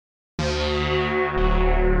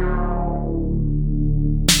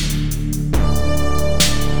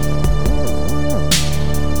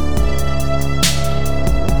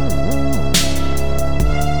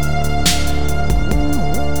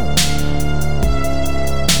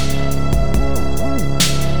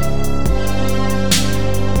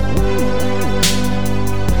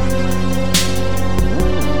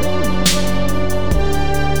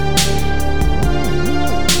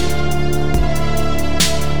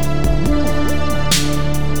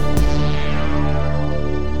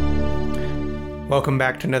Welcome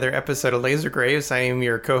back to another episode of Laser Graves. I am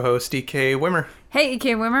your co-host, E.K. Wimmer. Hey,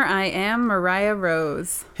 E.K. Wimmer. I am Mariah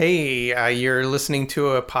Rose. Hey, you're listening to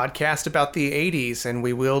a podcast about the 80s, and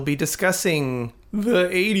we will be discussing the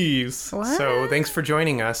 80s. What? So thanks for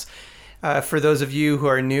joining us. For those of you who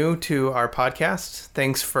are new to our podcast,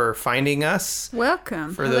 thanks for finding us.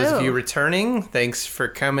 Welcome. For those of you returning, thanks for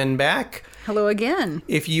coming back. Hello again.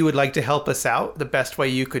 If you would like to help us out, the best way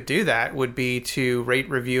you could do that would be to rate,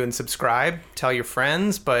 review, and subscribe. Tell your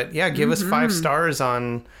friends. But yeah, give us 5 stars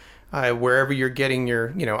on wherever you're getting your,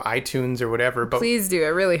 iTunes or whatever. But please do. It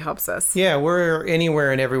really helps us. yeah, we're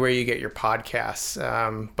anywhere and everywhere you get your podcasts.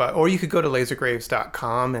 Or you could go to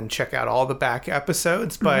lasergraves.com and check out all the back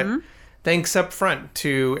episodes. But thanks up front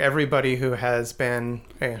to everybody who has been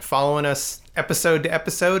following us episode to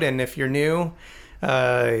episode. And if you're new,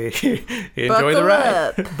 enjoy the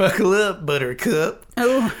ride. Buckle up, Buttercup.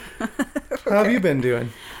 Oh, How have you been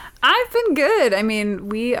doing? I've been good. I mean,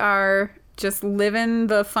 we are just living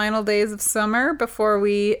the final days of summer before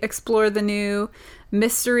we explore the new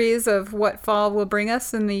mysteries of what fall will bring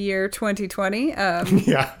us in the year 2020.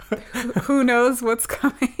 Yeah. Who knows what's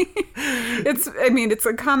coming? It's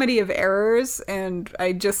a comedy of errors, and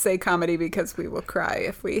I just say comedy because we will cry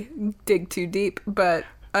if we dig too deep, but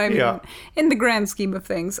in the grand scheme of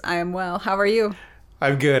things, I am well. How are you?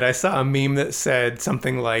 I'm good. I saw a meme that said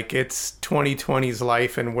something like, it's 2020's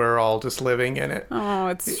life and we're all just living in it. Oh,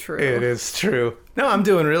 it's true. It is true. No, I'm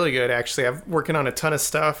doing really good, actually. I'm working on a ton of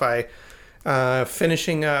stuff.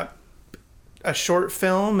 Finishing up a short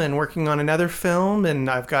film and working on another film, and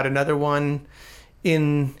I've got another one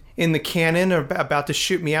in the canon about to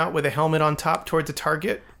shoot me out with a helmet on top towards a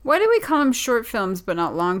target. Why do we call them short films but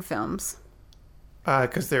not long films?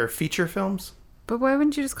 Because they're feature films. But why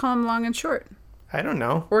wouldn't you just call them long and short? I don't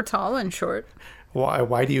know. Or tall and short?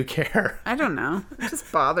 Why do you care? I don't know. It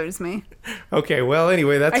just bothers me. Okay, well,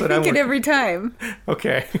 anyway, that's what I think it every time.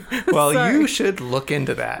 Okay. Well, Sorry. you should look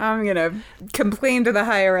into that. I'm going to complain to the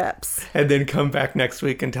higher-ups. And then come back next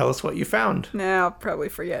week and tell us what you found. No, I'll probably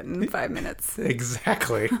forget in 5 minutes.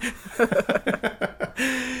 Exactly.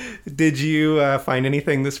 Did you find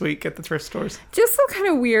anything this week at the thrift stores? Just some kind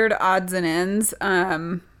of weird odds and ends.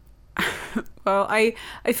 Well, I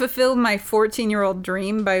fulfilled my 14-year-old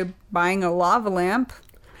dream by buying a lava lamp.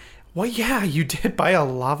 Well, yeah, you did buy a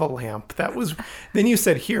lava lamp. That was... Then you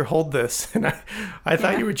said, here, hold this. And I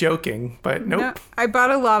thought you were joking, but nope. No, I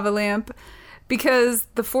bought a lava lamp because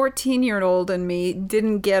the 14-year-old in me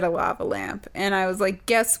didn't get a lava lamp. And I was like,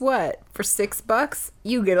 guess what? For $6,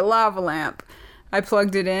 you get a lava lamp. I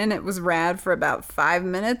plugged it in. It was rad for about 5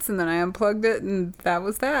 minutes, and then I unplugged it, and that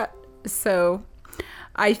was that. So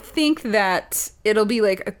I think that it'll be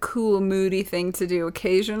like a cool, moody thing to do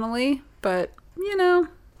occasionally, but,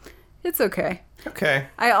 it's okay. Okay.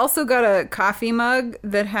 I also got a coffee mug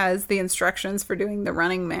that has the instructions for doing the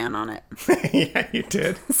Running Man on it. Yeah, you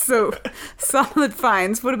did. So, solid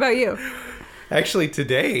finds. What about you? Actually,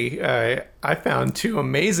 today, I found 2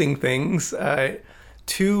 amazing things.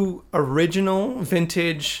 2 original,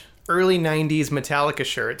 vintage, early 90s Metallica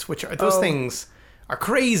shirts, which are those things... are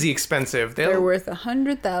crazy expensive. They're worth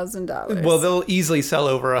 $100,000. Well, they'll easily sell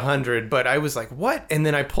over 100, but I was like, what? And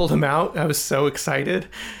then I pulled them out. I was so excited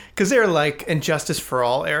because they're like in Justice for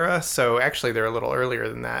All era. So actually they're a little earlier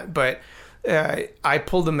than that, but I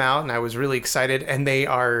pulled them out and I was really excited, and they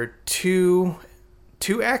are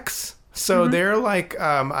 2X. So they're like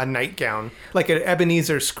a nightgown, like an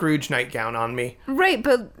Ebenezer Scrooge nightgown on me. Right,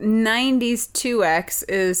 but 90s 2X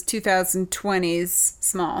is 2020's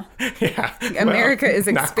small. Yeah. America is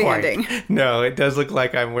not expanding. quite. No, it does look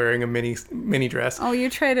like I'm wearing a mini dress. Oh, you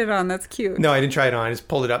tried it on. That's cute. No, I didn't try it on. I just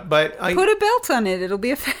pulled it up. But put a belt on it. It'll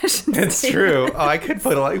be a fashion It's statement. true. Oh, I could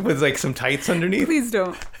put with some tights underneath. Please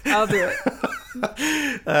don't. I'll do it.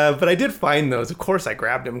 But I did find those. Of course, I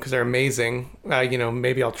grabbed them because they're amazing.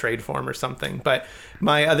 Maybe I'll trade for them or something. But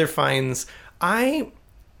my other finds, I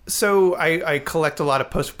collect a lot of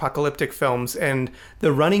post-apocalyptic films, and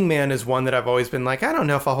The Running Man is one that I've always been like, I don't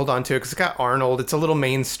know if I'll hold on to it because it's got Arnold. It's a little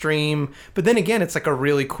mainstream, but then again, it's like a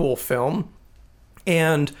really cool film.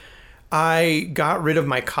 And I got rid of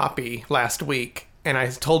my copy last week. And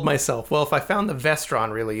I told myself, well, if I found the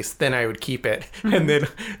Vestron release, then I would keep it. And then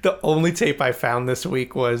the only tape I found this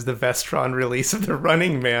week was the Vestron release of The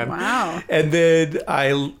Running Man. Wow. And then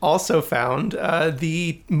I also found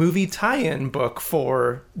the movie tie-in book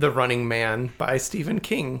for The Running Man by Stephen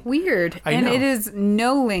King. Weird. I know. It is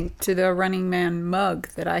no link to the Running Man mug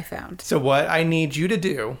that I found. So what I need you to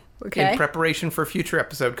do Okay. in preparation for a future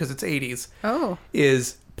episode, because it's 80s, Oh.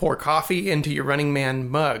 is pour coffee into your Running Man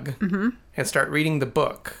mug and start reading the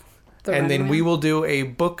book. The and then Running we Man? will do a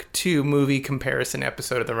book to movie comparison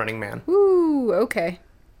episode of The Running Man. Ooh, okay.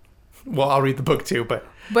 Well, I'll read the book too, but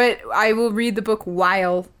But I will read the book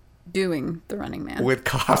while doing The Running Man. with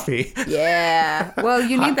coffee. Yeah. Well,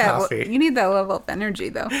 you Hot need that. coffee. You need that level of energy,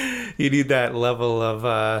 though. You need that level of,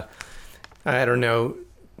 I don't know,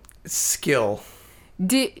 skill.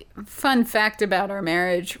 Fun fact about our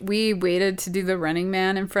marriage: we waited to do The Running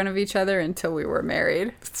Man in front of each other until we were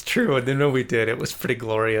married. It's true. I didn't know we did. It was pretty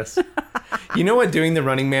glorious. You know what? Doing The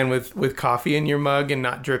Running Man with coffee in your mug and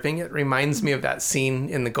not dripping, it reminds me of that scene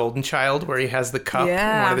in The Golden Child where he has the cup.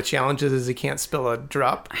 Yeah. And one of the challenges is he can't spill a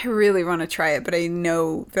drop. I really want to try it, but I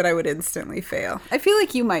know that I would instantly fail. I feel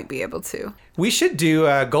like you might be able to. We should do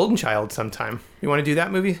Golden Child sometime. You want to do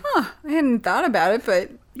that movie? Huh, I hadn't thought about it, but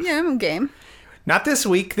yeah, I'm game. Not this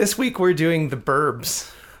week. This week we're doing The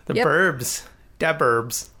Burbs. The Yep. Burbs. Da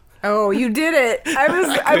Burbs. Oh, you did it!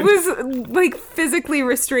 I was like physically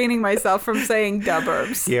restraining myself from saying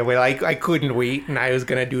dubbers. Yeah, well, I couldn't wait, and I was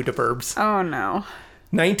going to do The Burbs. Oh no.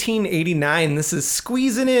 1989. This is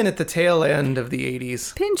squeezing in at the tail end of the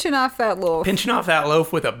 80s. Pinching off that loaf. Pinching off that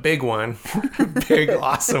loaf with a big one. Big,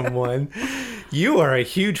 awesome one. You are a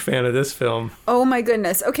huge fan of this film. Oh my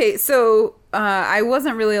goodness. Okay, so I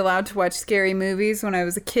wasn't really allowed to watch scary movies when I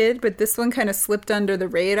was a kid, but this one kind of slipped under the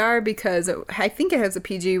radar because I think it has a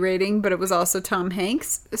PG rating, but it was also Tom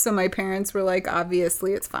Hanks. So my parents were like,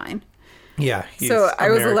 obviously it's fine. Yeah. He's So I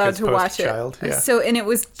was allowed America's to watch it. poster-child. Yeah. So, and it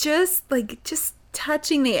was just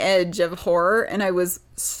touching the edge of horror, and I was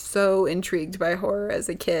so intrigued by horror as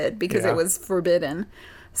a kid because Yeah. it was forbidden.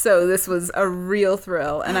 So this was a real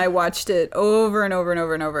thrill, and I watched it over and over and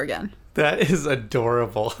over and over again. That is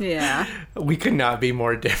adorable. Yeah. We could not be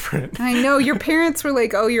more different. I know, your parents were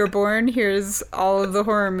like, oh, you're born, here's all of the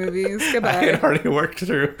horror movies, I goodbye. had already worked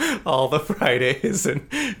through all the Fridays and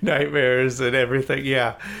nightmares and everything.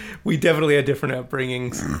 Yeah, we definitely had different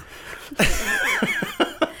upbringings.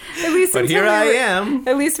 At least But until here we I were- am.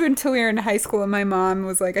 At least until we were in high school, and my mom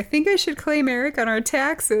was like, I think I should claim Eric on our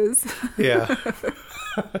taxes. Yeah.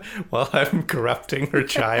 Well, I'm corrupting her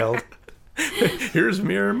child. Here's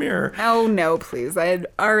mirror, mirror. Oh, no, please. I had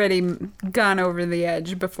already gone over the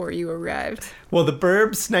edge before you arrived. Well, The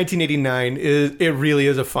Burbs, 1989, it really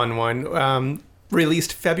is a fun one.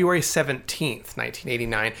 Released February 17th,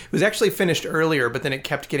 1989. It was actually finished earlier, but then it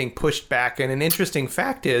kept getting pushed back. And an interesting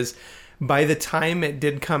fact is, by the time it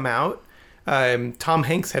did come out, Tom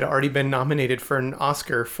Hanks had already been nominated for an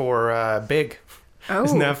Oscar for Big. Oh.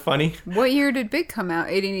 Isn't that funny? What year did Big come out?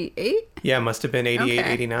 88? Yeah, it must have been 88,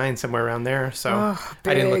 Okay. 89, somewhere around there. So Oh,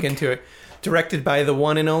 I didn't look Big. into it. Directed by the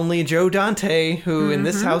one and only Joe Dante, who in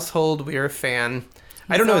this household we are a fan.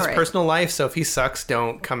 I don't know his alright. personal life, so if he sucks,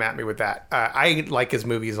 don't come at me with that. I like his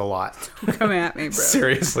movies a lot. Come at me, bro.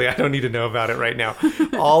 Seriously, I don't need to know about it right now.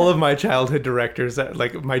 All of my childhood directors,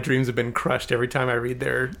 like my dreams have been crushed every time I read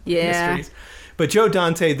their Yeah. mysteries. But Joe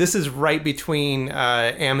Dante, this is right between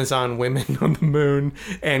Amazon Women on the Moon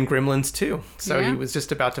and Gremlins 2. So Yeah. he was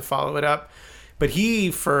just about to follow it up. But he,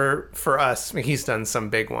 for us, I mean, he's done some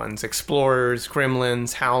big ones. Explorers,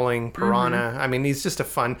 Gremlins, Howling, Piranha. I mean, he's just a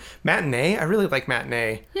fun... Matinee, I really like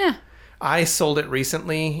Matinee. Yeah. I sold it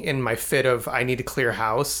recently in my fit of I need to clear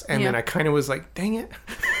house. And then Yeah. I kind of was like, dang it.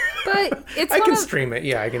 But it's I one can of... stream it.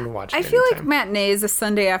 Yeah, I can watch it I feel like anytime. Matinee is a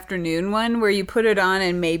Sunday afternoon one where you put it on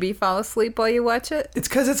and maybe fall asleep while you watch it. It's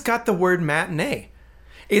because it's got the word matinee.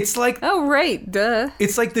 It's like... Oh, right. Duh.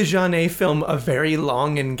 It's like the Jeannet film, A Very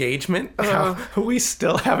Long Engagement. How we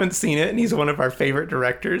still haven't seen it, and he's one of our favorite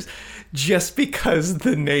directors, just because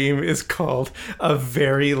the name is called A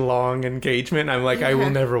Very Long Engagement. I'm like, I will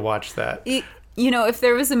never watch that. You know, if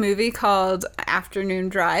there was a movie called Afternoon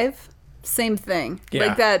Drive, same thing. Yeah.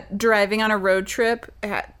 Like that driving on a road trip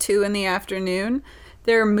at 2 in the afternoon.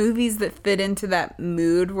 There are movies that fit into that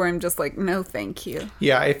mood where I'm just like, no, thank you.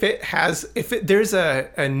 Yeah, there's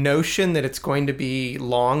a notion that it's going to be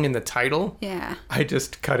long in the title, Yeah. I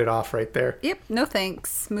just cut it off right there. Yep. No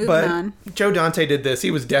thanks. Moving But on. Joe Dante did this. He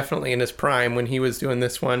was definitely in his prime when he was doing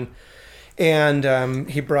this one. And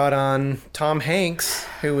he brought on Tom Hanks,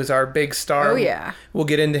 who was our big star. Oh, yeah. We'll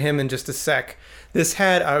get into him in just a sec. This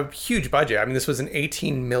had a huge budget. I mean, this was an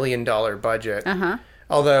 $18 million budget. Uh-huh.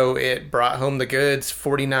 Although it brought home the goods,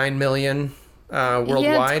 $49 million worldwide.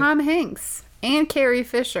 Yeah, Tom Hanks and Carrie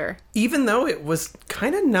Fisher. Even though it was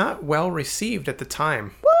kind of not well received at the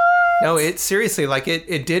time. No, it seriously, like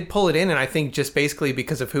it did pull it in, and I think just basically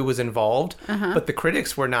because of who was involved, but the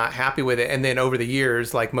critics were not happy with it. And then over the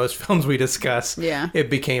years, like most films we discuss, Yeah. it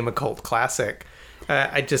became a cult classic.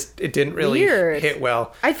 It didn't really Weird. hit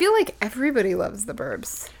well. I feel like everybody loves The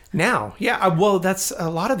Burbs. Now, yeah. Well, that's a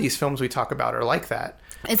lot of these films we talk about are like that.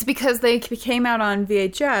 It's because they came out on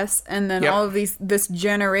VHS, and then Yep. all of this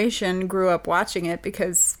generation grew up watching it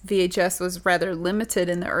because VHS was rather limited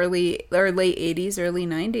in the early or late 80s, early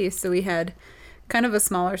 90s. So we had kind of a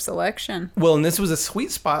smaller selection. Well, and this was a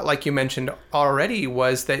sweet spot, like you mentioned already,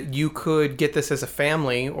 was that you could get this as a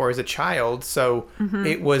family or as a child. So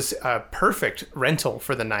it was a perfect rental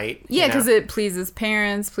for the night. Yeah, you know? because it pleases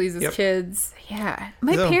parents, pleases Yep. kids. Yeah.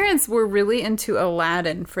 My So- parents were really into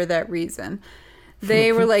Aladdin for that reason.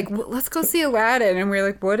 They were like, let's go see Aladdin. And we were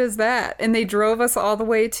like, what is that? And they drove us all the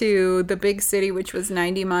way to the big city, which was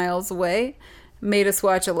 90 miles away, made us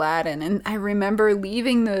watch Aladdin. And I remember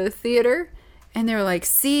leaving the theater, and they were like,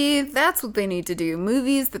 see, that's what they need to do.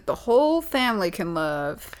 Movies that the whole family can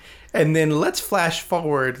love. And then let's flash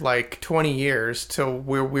forward like 20 years to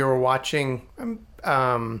where we were watching,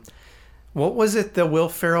 what was it? The Will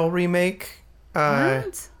Ferrell remake?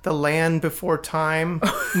 What? The Land Before Time?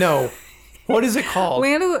 No. What is it called?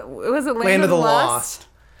 Was it Land of the Lost.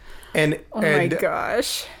 And, Oh my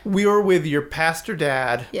gosh. we were with your pastor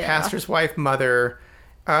dad, Yeah. pastor's wife, mother.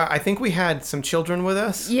 I think we had some children with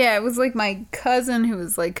us. Yeah, it was like my cousin who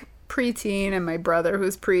was like preteen and my brother who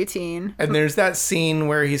was preteen. And there's that scene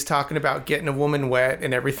where he's talking about getting a woman wet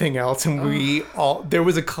and everything else. And there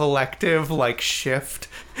was a collective like shift.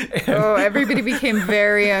 And Oh, everybody became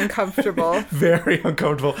very uncomfortable. very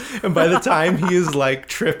uncomfortable. And by the time he is like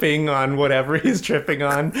tripping on whatever he's tripping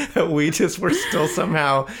on, we just were still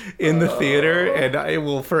somehow in the theater. And it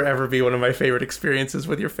will forever be one of my favorite experiences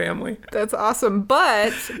with your family. That's awesome.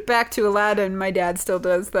 But back to Aladdin, my dad still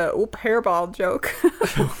does the oop hairball joke.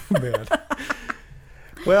 Man.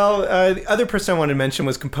 Well, the other person I wanted to mention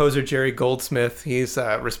was composer Jerry Goldsmith. He's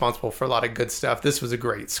responsible for a lot of good stuff. This was a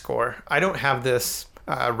great score. I don't have this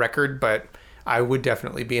record, but I would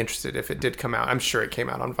definitely be interested if it did come out. I'm sure it came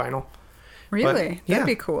out on vinyl. Really? yeah. That'd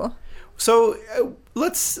be cool. So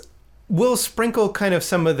we'll sprinkle kind of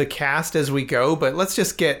some of the cast as we go, but let's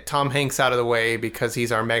just get Tom Hanks out of the way because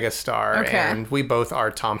he's our megastar, Okay. and we both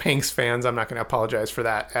are Tom Hanks fans. I'm not going to apologize for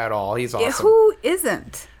that at all. He's Yeah, awesome. who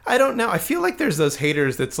isn't? I don't know. I feel like there's those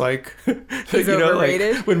haters that's like, He's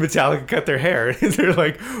overrated? like when Metallica cut their hair, they're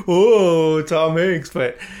like, "Oh, Tom Hanks."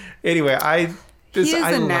 But anyway, He is I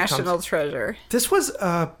a love national Tom. treasure. This was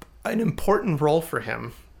an important role for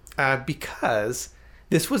him because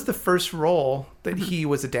this was the first role that he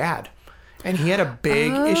was a dad, and he had a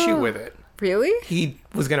big issue with it. Really? He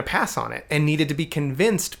was going to pass on it and needed to be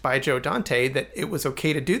convinced by Joe Dante that it was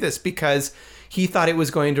okay to do this because he thought it was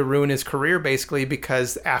going to ruin his career, basically,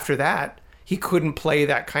 because after that, he couldn't play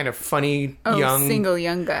that kind of funny, Single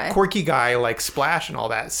young guy. quirky guy like Splash and all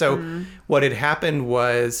that. So what had happened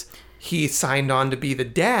was he signed on to be the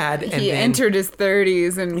dad. And He then, entered his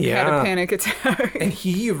 30s and had Yeah. a panic attack. and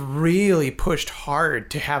he really pushed hard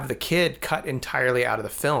to have the kid cut entirely out of the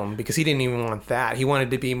film because he didn't even want that. He wanted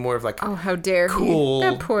to be more of like Oh, how dare cool he.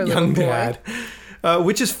 That poor little young boy. dad.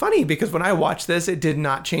 Which is funny because when I watched this, it did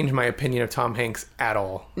not change my opinion of Tom Hanks at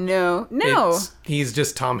all. No. He's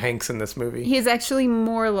just Tom Hanks in this movie. He's actually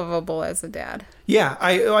more lovable as a dad. Yeah,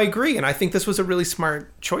 I agree, and I think this was a really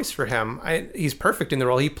smart choice for him. He's perfect in the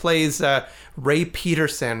role. He plays Ray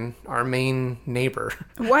Peterson, our main neighbor.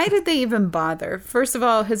 Why did they even bother? First of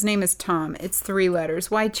all, his name is Tom. It's 3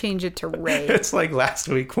 letters. Why change it to Ray? It's like last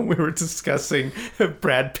week when we were discussing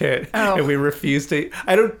Brad Pitt, Oh. and we refused to.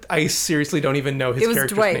 I seriously don't even know his It was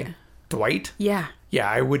character's Dwight. name. Dwight? Yeah. Yeah,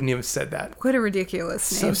 I wouldn't have said that. What a ridiculous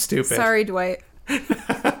So name. stupid. Sorry, Dwight.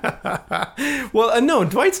 Well, no,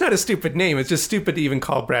 Dwight's not a stupid name. It's just stupid to even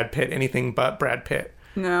call Brad Pitt anything but Brad Pitt.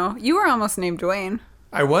 No. You were almost named Dwayne.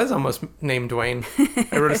 I was almost named Dwayne.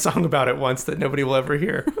 I wrote a song about it once that nobody will ever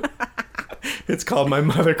hear. It's called My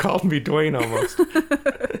Mother Called Me Dwayne Almost.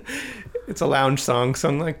 It's a lounge song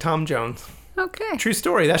sung like Tom Jones. Okay. True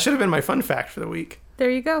story. That should have been my fun fact for the week. There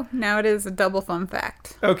you go. Now it is a double fun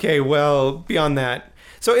fact. Okay, well, beyond that.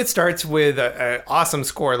 So it starts with an awesome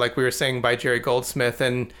score, like we were saying, by Jerry Goldsmith.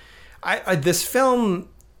 And this film,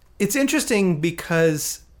 it's interesting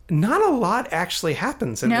because not a lot actually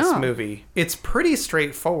happens in this No. movie. It's pretty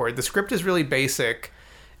straightforward. The script is really basic.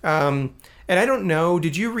 And I don't know,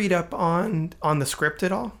 did you read up on the script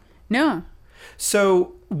at all? No.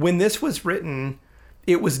 So when this was written,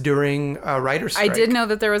 it was during a writer's strike. I did know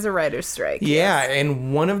that there was a writer's strike. Yeah,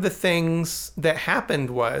 and one of the things that happened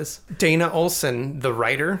was Dana Olson, the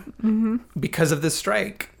writer, because of the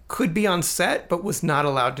strike, could be on set, but was not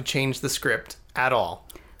allowed to change the script at all.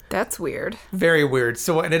 That's weird. Very weird.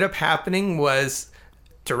 So what ended up happening was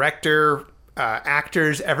director,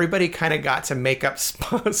 actors, everybody kind of got to make up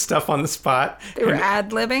stuff on the spot. They were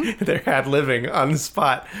ad-libbing? They're ad-libbing on the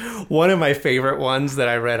spot. One of my favorite ones that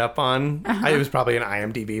I read up on, it was probably an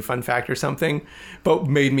IMDb fun fact or something, but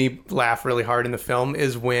made me laugh really hard in the film,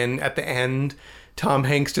 is when at the end, Tom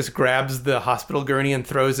Hanks just grabs the hospital gurney and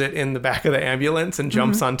throws it in the back of the ambulance and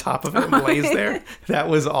jumps on top of it and lays there. That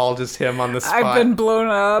was all just him on the spot. I've been blown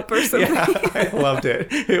up or something. Yeah, I loved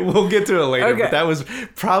it. We'll get to it later, Okay. but that was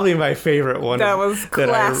probably my favorite one. That was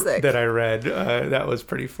classic. That I read. That was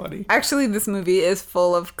pretty funny. Actually, this movie is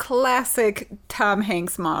full of classic Tom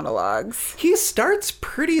Hanks monologues. He starts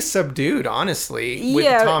pretty subdued, honestly, with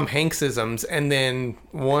Yeah. Tom Hanksisms, and then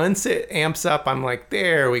once it amps up, I'm like,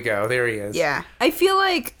 there we go. There he is. Yeah. I feel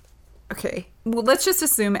like, okay, well, let's just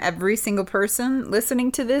assume every single person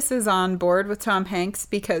listening to this is on board with Tom Hanks,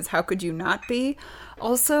 because how could you not be?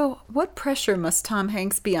 Also, what pressure must Tom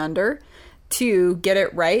Hanks be under to get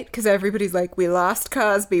it right? Because everybody's like, we lost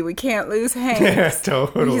Cosby, we can't lose Hanks. Yeah,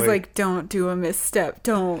 totally. He's like, don't do a misstep,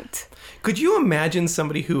 don't. Could you imagine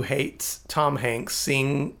somebody who hates Tom Hanks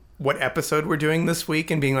seeing what episode we're doing this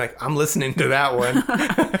week and being like, I'm listening to that one?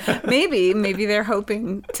 Maybe they're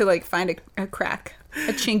hoping to like find a crack,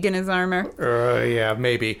 a chink in his armor. Yeah,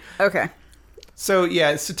 maybe. Okay. So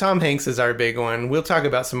Tom Hanks is our big one. We'll talk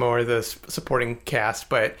about some more of the supporting cast,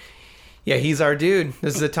 but yeah, he's our dude.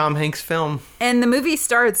 This is a Tom Hanks film. And the movie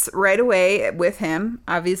starts right away with him.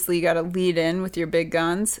 Obviously, you got to lead in with your big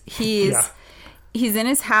guns. He's in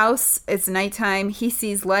his house. It's nighttime. He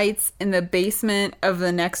sees lights in the basement of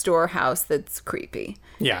the next door house that's creepy.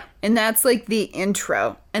 Yeah. And that's like the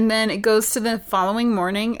intro. And then it goes to the following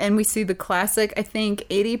morning and we see the classic, I think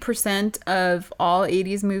 80% of all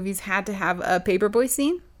 80s movies had to have a paperboy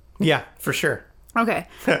scene. Yeah, for sure. Okay.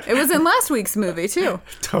 It was in last week's movie too.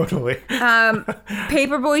 Totally.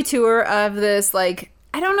 Paperboy tour of this, like,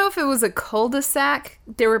 I don't know if it was a cul-de-sac.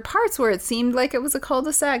 There were parts where it seemed like it was a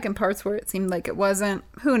cul-de-sac and parts where it seemed like it wasn't.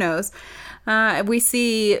 Who knows?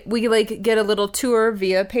 We like get a little tour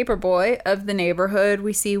via Paperboy of the neighborhood.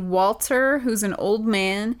 We see Walter, who's an old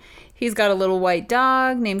man. He's got a little white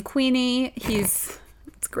dog named Queenie. It's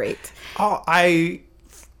great.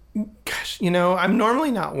 Gosh, I'm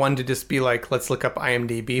normally not one to just be like, let's look up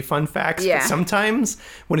IMDb fun facts. Yeah. But sometimes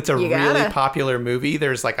when it's a You really gotta. popular movie,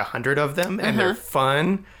 there's like 100 of them and they're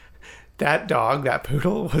fun. That dog, that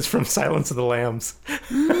poodle, was from Silence of the Lambs.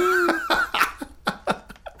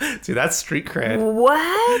 Dude, that's street cred.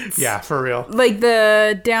 What? Yeah, for real. Like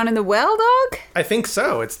the Down in the Well dog? I think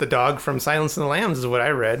so. It's the dog from Silence of the Lambs is what I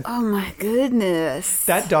read. Oh my goodness.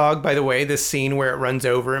 That dog, by the way, this scene where it runs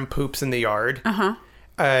over and poops in the yard.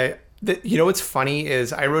 What's funny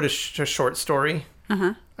is I wrote a short story.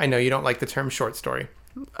 I know you don't like the term short story.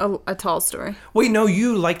 A tall story. Wait, no,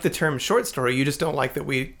 you like the term short story. You just don't like that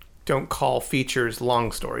we don't call features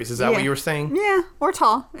long stories. Is that what you were saying? Yeah, or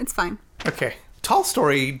tall. It's fine. Okay. Tall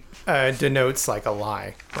story denotes like a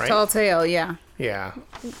lie, right? Tall tale, yeah. Yeah.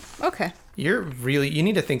 Okay. You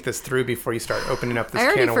need to think this through before you start opening up this I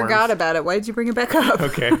already can of worms. forgot about it. Why did you bring it back up?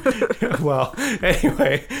 Okay. Well,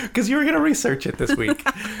 anyway, because you were going to research it this week.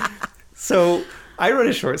 So I wrote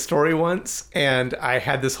a short story once, and I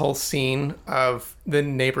had this whole scene of the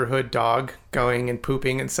neighborhood dog going and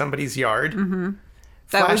pooping in somebody's yard. Mm-hmm.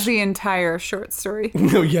 That was the entire short story.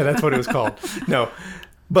 No, yeah, that's what it was called. No,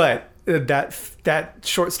 but that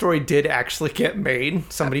short story did actually get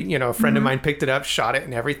made. Somebody, a friend of mine picked it up, shot it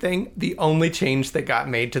and everything. The only change that got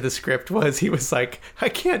made to the script was he was like, I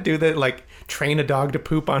can't do that, like train a dog to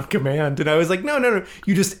poop on command. And I was like, no,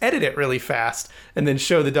 you just edit it really fast and then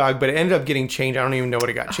show the dog. But it ended up getting changed. I don't even know what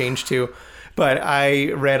it got changed to. But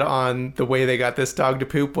I read on the way they got this dog to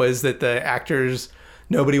poop was that the actors,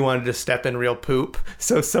 nobody wanted to step in real poop.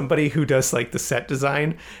 So somebody who does like the set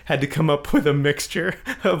design had to come up with a mixture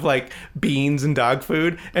of like beans and dog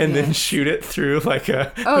food and then shoot it through like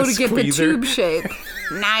a to get the squeezer. tube shape.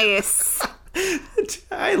 Nice.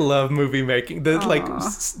 I love movie making.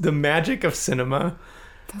 The magic of cinema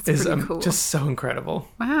is pretty cool. just so incredible.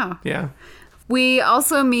 Wow. Yeah. We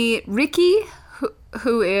also meet Ricky,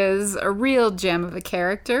 who is a real gem of a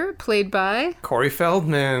character, played by Corey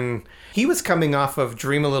Feldman. He was coming off of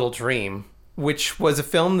Dream a Little Dream, which was a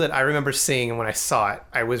film that I remember seeing, and when I saw it,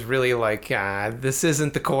 I was really like, this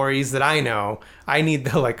isn't the Coreys that I know. I need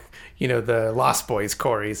the Lost Boys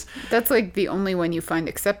Coreys. That's like the only one you find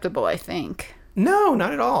acceptable, I think. No,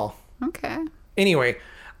 not at all. Okay. Anyway,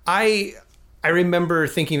 I remember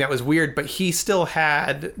thinking that was weird, but he still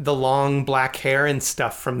had the long black hair and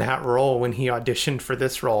stuff from that role when he auditioned for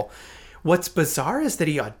this role, what's bizarre is that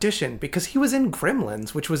he auditioned because he was in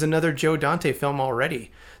Gremlins, which was another Joe Dante film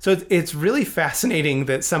already. So it's really fascinating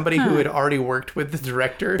that somebody who had already worked with the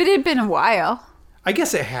director. But it had been a while. I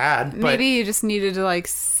guess it had. But, maybe you just needed to like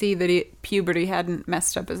see that puberty hadn't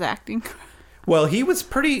messed up his acting. well, he was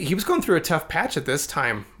going through a tough patch at this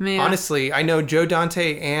time. Yeah. Honestly, I know Joe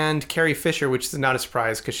Dante and Carrie Fisher, which is not a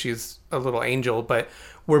surprise because she's a little angel, but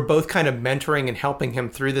were both kind of mentoring and helping him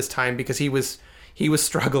through this time because he was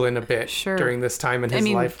struggling a bit during this time in his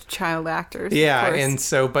life. Child actors. Yeah, and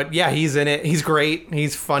so, but yeah, he's in it. He's great.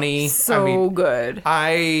 He's funny. Good.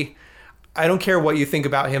 I don't care what you think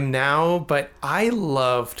about him now, but I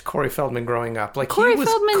loved Corey Feldman growing up. Like Corey he was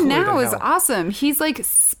Feldman cool now to is hell. awesome. He's like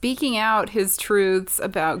speaking out his truths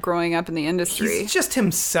about growing up in the industry. He's just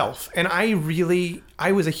himself, and I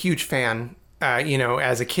was a huge fan.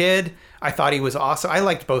 As a kid, I thought he was awesome. I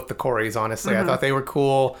liked both the Coreys, honestly. I thought they were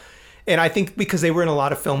cool, and I think because they were in a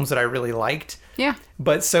lot of films that I really liked. Yeah.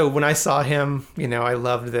 But so when I saw him, I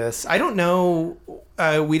loved this. I don't know.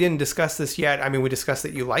 We didn't discuss this yet. I mean, we discussed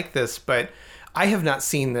that you like this, but I have not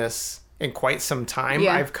seen this in quite some time.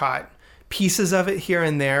 Yeah. I've caught pieces of it here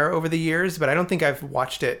and there over the years, but I don't think I've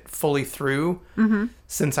watched it fully through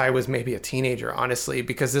since I was maybe a teenager, honestly,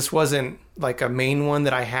 because this wasn't like a main one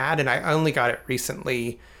that I had, and I only got it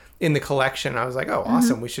recently in the collection. I was like, oh,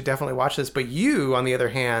 awesome. We should definitely watch this. But you, on the other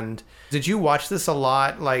hand, did you watch this a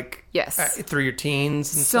lot, like yes, through your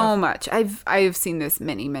teens and so stuff? much. I've seen this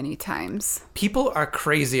many times. People are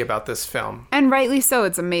crazy about this film. And rightly so.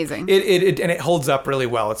 It's amazing. It holds up really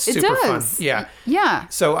well. It's super fun. Yeah. Yeah.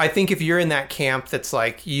 So I think if you're in that camp that's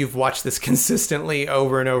like, you've watched this consistently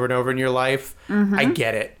over and over and over in your life, I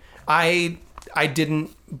get it. I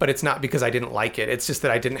didn't, but it's not because I didn't like it. It's just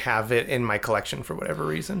that I didn't have it in my collection for whatever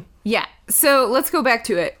reason. Yeah. So let's go back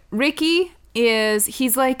to it. Ricky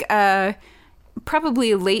he's like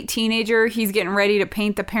probably a late teenager. He's getting ready to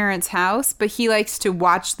paint the parents' house, but he likes to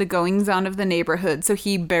watch the goings on of the neighborhood. So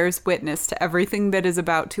he bears witness to everything that is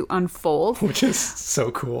about to unfold. Which is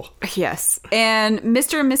so cool. Yes. And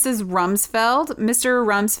Mr. and Mrs. Rumsfeld. Mr.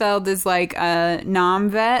 Rumsfeld is like a nom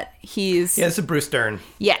vet. Yeah, it's a Bruce Dern.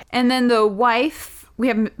 Yeah. And then the wife, we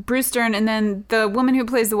have Bruce Dern, and then the woman who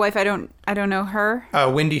plays the wife, I don't know her.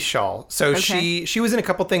 Wendy Shaw. So she was in a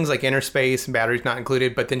couple things like Inner Space and Batteries Not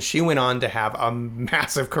Included, but then she went on to have a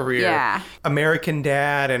massive career. Yeah. American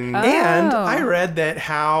Dad, and I read that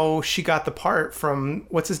how she got the part from,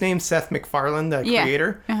 what's his name, Seth MacFarlane, the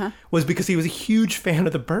creator, was because he was a huge fan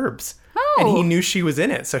of The Burbs. Oh. And he knew she was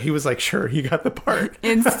in it, so he was like, sure, he got the part.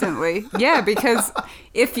 Instantly. Yeah, because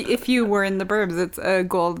if you were in The Burbs, it's a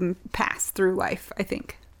golden pass through life, I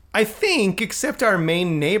think. I think, except our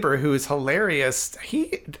main neighbor, who is hilarious,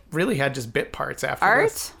 he really had just bit parts after Art?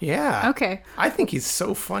 this. Yeah. Okay. I think he's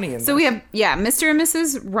so funny in this. So we have, Mr. and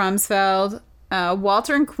Mrs. Rumsfeld,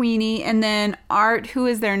 Walter and Queenie, and then Art, who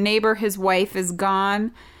is their neighbor. His wife is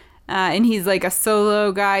gone, and he's like a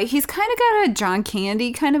solo guy. He's kind of got a John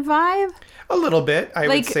Candy kind of vibe. A little bit, I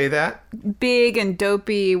would say that. Big and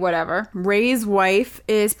dopey, whatever. Ray's wife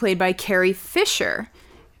is played by Carrie Fisher.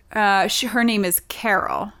 Her name is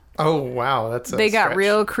Carol. Oh, wow. That's a They got stretch.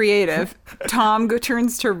 real creative. Tom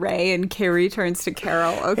turns to Ray and Carrie turns to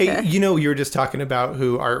Carol. Okay. Hey, you were just talking about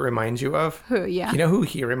who Art reminds you of? Who, yeah. You know who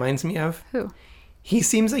he reminds me of? Who? He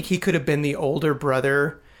seems like he could have been the older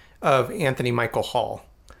brother of Anthony Michael Hall.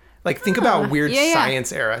 Like, think about Weird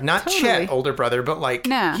Science era. Not Totally. Chet, older brother, but like,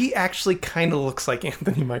 No. he actually kind of looks like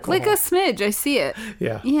Anthony Michael Like Hall. a smidge. I see it.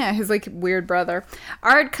 Yeah. Yeah, his like weird brother.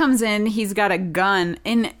 Art comes in. He's got a gun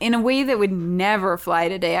in a way that would never fly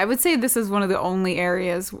today. I would say this is one of the only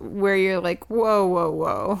areas where you're like,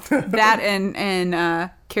 whoa. That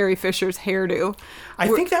and Carrie Fisher's hairdo. I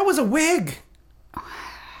think that was a wig.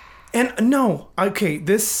 And no, okay,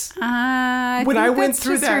 this when I went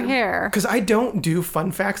through that, because I don't do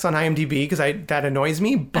fun facts on IMDb because that annoys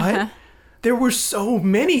me, but there were so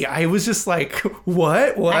many. I was just like,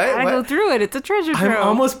 what? I gotta go through it. It's a treasure trove. I'm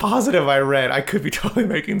almost positive I read, I could be totally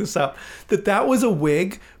making this up, that was a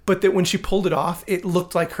wig, but that when she pulled it off, it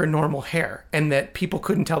looked like her normal hair, and that people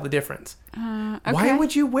couldn't tell the difference. Okay. Why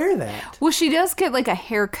would you wear that? Well, she does get like a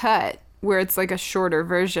haircut where it's like a shorter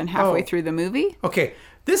version halfway through the movie. Okay.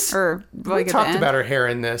 Or like we talked about her hair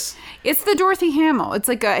in this. It's the Dorothy Hamill. It's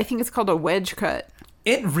like I think it's called a wedge cut.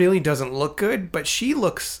 It really doesn't look good, but she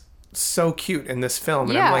looks so cute in this film.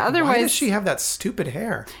 And Yeah, I'm like, otherwise- why does she have that stupid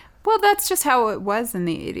hair? Well, that's just how it was in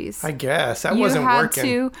the 80s. I guess. That wasn't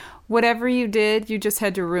working. Whatever you did, you just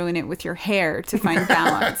had to ruin it with your hair to find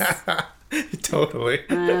balance. Totally.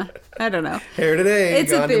 I don't know. Hair today,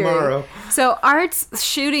 It's a gone theory. tomorrow. So Art's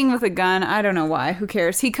shooting with a gun. I don't know why. Who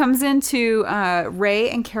cares? He comes into Ray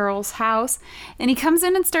and Carol's house, and he comes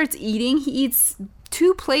in and starts eating. He eats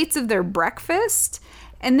 2 plates of their breakfast,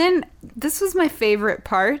 and then this was my favorite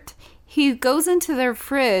part. He goes into their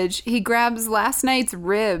fridge. He grabs last night's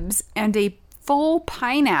ribs and a full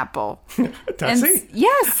pineapple. Does And he?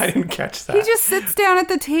 yes. I didn't catch that. He just sits down at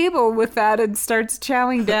the table with that and starts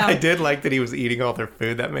chowing down. I did like that he was eating all their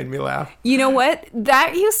food. That made me laugh. You know what?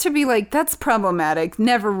 That used to be like, that's problematic.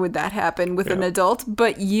 Never would that happen with an adult.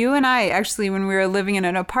 But you and I, actually, when we were living in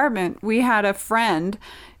an apartment, we had a friend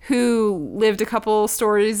who lived a couple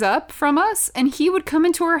stories up from us, and he would come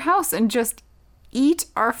into our house and just eat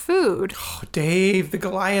our food. Oh, Dave, the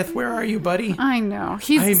Goliath, where are you, buddy? I know. I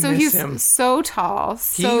He's miss him. so tall.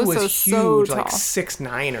 He So, was so huge, tall. like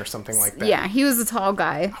 6'9" or something like that. Yeah, he was a tall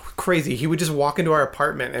guy. Crazy. He would just walk into our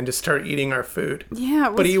apartment and just start eating our food.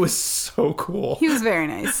 Yeah, But he was so cool. He was very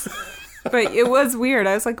nice. But it was weird.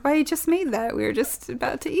 I was like, why you just made that? We were just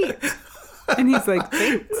about to eat. And he's like,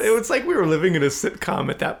 thanks. It was like we were living in a sitcom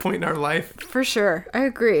at that point in our life. For sure. I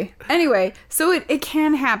agree. Anyway, so it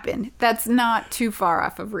can happen. That's not too far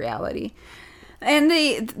off of reality. And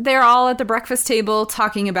they're all at the breakfast table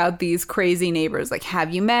talking about these crazy neighbors. Like,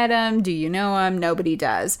 have you met them? Do you know them? Nobody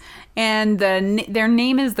does. And their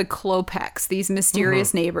name is the Klopeks, these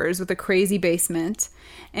mysterious neighbors with a crazy basement.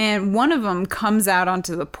 And one of them comes out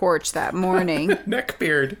onto the porch that morning.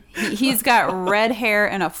 Neckbeard. He's got red hair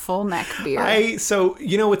and a full neck beard. So,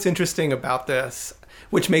 you know what's interesting about this,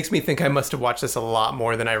 which makes me think I must have watched this a lot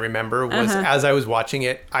more than I remember, was as I was watching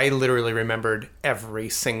it, I literally remembered every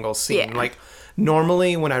single scene. Yeah. Like,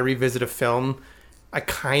 normally when I revisit a film, I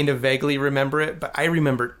kind of vaguely remember it, but I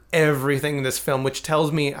remembered everything in this film, which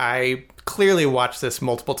tells me I clearly watched this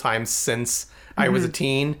multiple times since I was a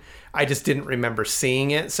teen. I just didn't remember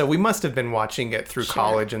seeing it. So we must have been watching it through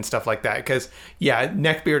college and stuff like that. Because, yeah,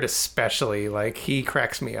 Neckbeard especially, like, he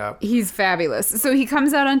cracks me up. He's fabulous. So he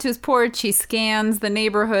comes out onto his porch. He scans the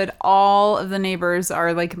neighborhood. All of the neighbors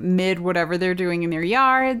are, like, mid whatever they're doing in their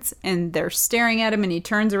yards. And they're staring at him. And he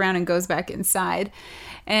turns around and goes back inside.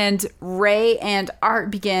 And Ray and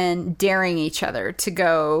Art begin daring each other to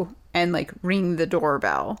go and, like, ring the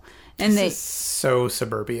doorbell. And This is so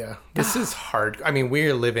suburbia. This is hard. I mean,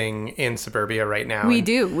 we're living in suburbia right now. we and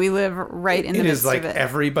do. We live right in the It midst is like of it.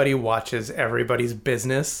 everybody watches everybody's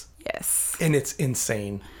business, Yes. and it's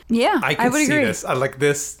insane. Yeah, I can would see agree. this. I like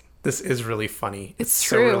this. This is really funny. It's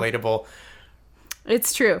so true. relatable.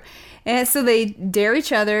 It's true. And so they dare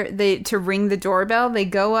each other to ring the doorbell. They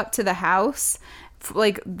go up to the house.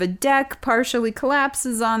 Like, the deck partially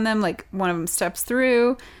collapses on them. Like, one of them steps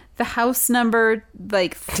through. The house number,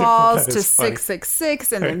 like, falls That to is funny.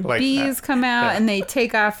 666, and I then like bees that. come out, Yeah. and they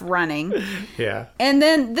take off running. Yeah. And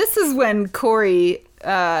then this is when Corey,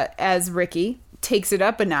 as Ricky, takes it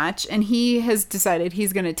up a notch, and he has decided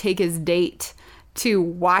he's going to take his date to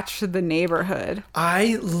watch the neighborhood.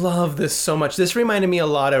 I love this so much. This reminded me a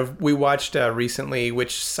lot of, we watched recently,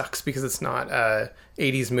 which sucks because it's not a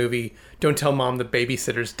 80s movie, Don't Tell Mom the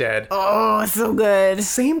Babysitter's Dead. Oh, so good.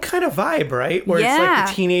 Same kind of vibe, right? Where it's like Yeah.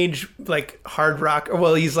 the teenage, like, hard rock.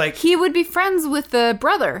 Well, he's like, He would be friends with the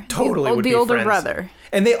brother. totally would the be older friends. brother.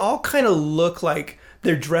 And they all kind of look like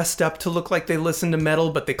they're dressed up to look like they listen to metal,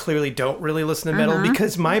 but they clearly don't really listen to metal. Uh-huh.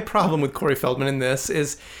 Because my problem with Corey Feldman in this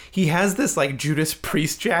is he has this like Judas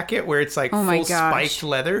Priest jacket where it's like Oh my full gosh. spiked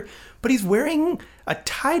leather, but he's wearing a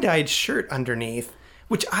tie-dyed shirt underneath,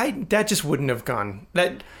 which that just wouldn't have gone.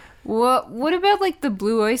 What about like the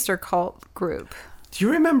Blue Oyster Cult group? Do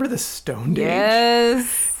you remember the Stoned Age?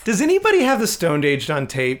 Yes. Does anybody have the Stoned Age on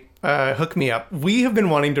tape? Hook me up. We have been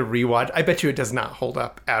wanting to rewatch. I bet you it does not hold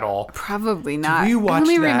up at all. Probably not. We I watched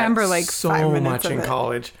only that remember like so 5 minutes much of in it.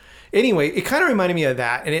 college. Anyway, it kind of reminded me of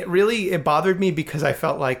that, and it bothered me because I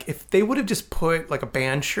felt like if they would have just put like a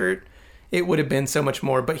band shirt, it would have been so much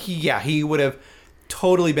more. But he would have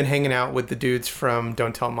totally been hanging out with the dudes from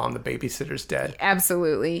Don't Tell Mom the Babysitter's Dead.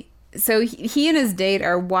 Absolutely. So he and his date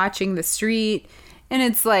are watching the street, and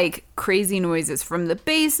it's like crazy noises from the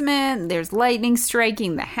basement. There's lightning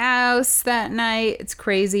striking the house that night. It's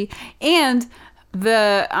crazy. And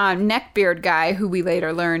the neckbeard guy, who we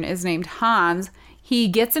later learn is named Hans, he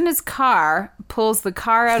gets in his car, pulls the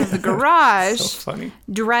car out of the garage, So funny.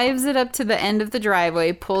 drives it up to the end of the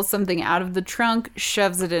driveway, pulls something out of the trunk,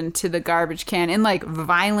 shoves it into the garbage can, and like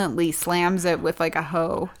violently slams it with like a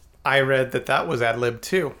hoe. I read that was ad lib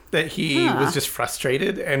too. That he was just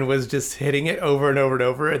frustrated and was just hitting it over and over and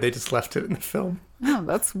over, and they just left it in the film. Oh,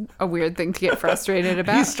 that's a weird thing to get frustrated He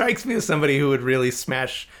about. strikes me as somebody who would really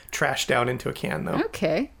smash trash down into a can, though.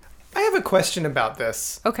 Okay. I have a question about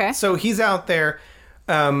this. Okay. So he's out there.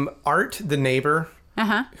 Art, the neighbor,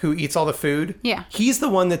 who eats all the food. Yeah. He's the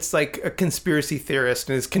one that's like a conspiracy theorist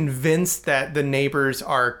and is convinced that the neighbors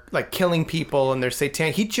are like killing people and they're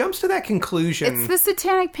satanic. He jumps to that conclusion. It's the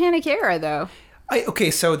Satanic Panic era, though.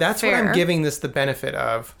 Okay, so that's what Fair. I'm giving this the benefit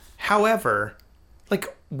of. However,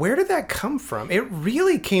 like, where did that come from? It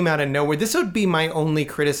really came out of nowhere. This would be my only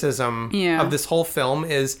criticism of this whole film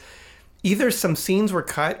is either some scenes were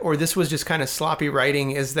cut or this was just kind of sloppy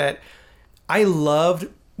writing, is that I loved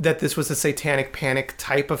that this was a Satanic Panic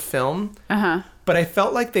type of film. But I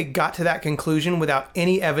felt like they got to that conclusion without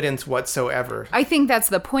any evidence whatsoever. I think that's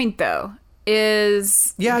the point, though,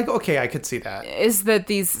 is Okay, I could see that. that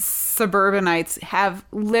these suburbanites have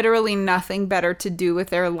literally nothing better to do with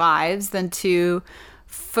their lives than to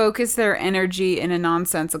focus their energy in a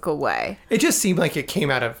nonsensical way. It just seemed like it came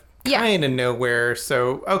out of kind of nowhere.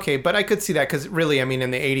 So, okay, but I could see that because really, I mean,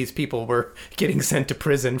 in the 80s, people were getting sent to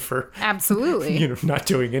prison for Absolutely. not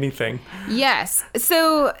doing anything. Yes.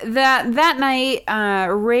 So that night,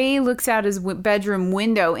 Ray looks out his bedroom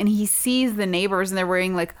window and he sees the neighbors and they're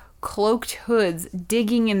wearing like cloaked hoods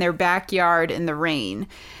digging in their backyard in the rain.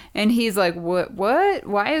 And he's like, what?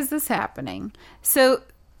 Why is this happening? So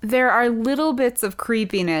there are little bits of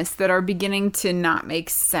creepiness that are beginning to not make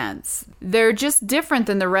sense. They're just different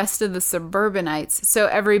than the rest of the suburbanites, so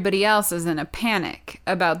everybody else is in a panic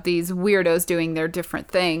about these weirdos doing their different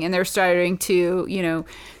thing, and they're starting to,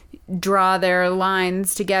 draw their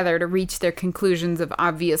lines together to reach their conclusions of,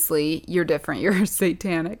 obviously, you're different, you're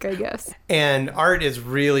satanic, I guess. And Art is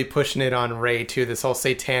really pushing it on Ray, too, this whole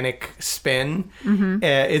satanic spin.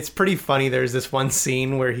 It's pretty funny. There's this one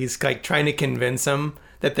scene where he's like trying to convince him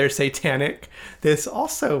that they're satanic. This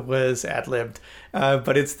also was ad-libbed,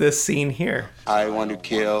 but it's this scene here. I want to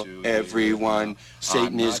kill everyone.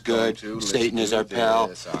 Satan is good. Satan is our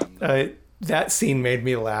pal. That scene made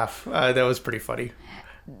me laugh. That was pretty funny.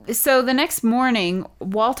 So the next morning,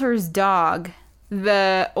 Walter's dog,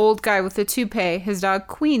 the old guy with the toupee, his dog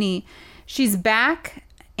Queenie, she's back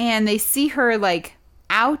and they see her like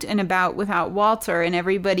out and about without Walter, and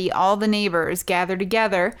everybody, all the neighbors gather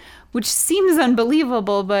together, which seems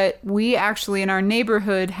unbelievable, but we actually in our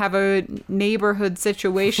neighborhood have a neighborhood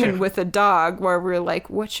situation with a dog where we're like,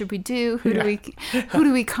 what should we do? Who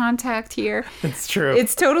do we contact here? It's true.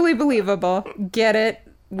 It's totally believable. Get it?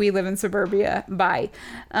 We live in suburbia. Bye.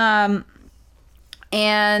 And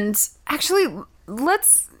actually,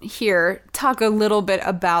 let's talk a little bit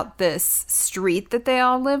about this street that they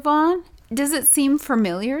all live on. Does it seem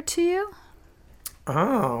familiar to you?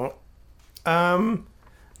 Oh,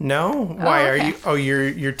 no. Why are you? Oh,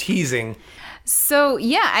 you're teasing. So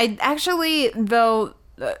yeah, I actually though.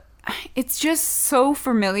 It's just so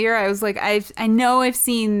familiar. I was like, I know I've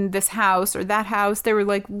seen this house or that house. There were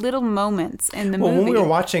like little moments in the movie. When we were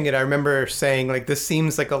watching it, I remember saying like, this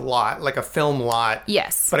seems like a lot, like a film lot.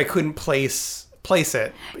 Yes. But I couldn't place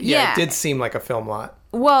it. Yeah, it did seem like a film lot.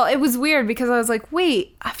 Well, it was weird because I was like,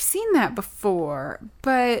 wait, I've seen that before,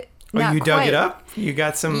 but not you dug quite. it up? You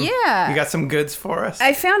got some You got some goods for us?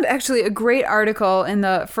 I found actually a great article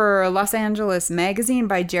for Los Angeles Magazine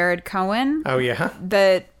by Jared Cohen. Oh, yeah?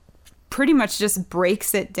 That pretty much just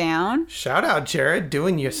breaks it down. Shout out, Jared,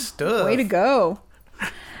 doing your stuff. Way to go.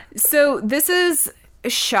 So this is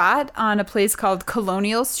shot on a place called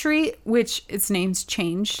Colonial Street, which its name's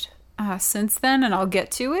changed since then, and I'll get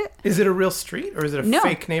to it. Is it a real street or is it a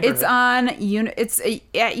fake neighborhood? It's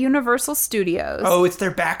at Universal Studios. Oh, it's their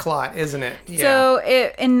back lot, isn't it? Yeah. So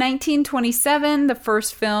in 1927, the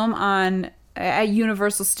first film at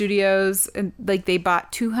Universal Studios, like they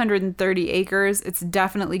bought 230 acres. It's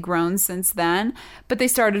definitely grown since then, but they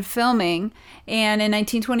started filming, and in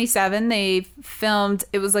 1927 they filmed.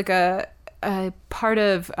 It was like a part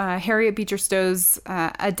of Harriet Beecher Stowe's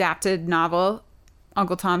adapted novel,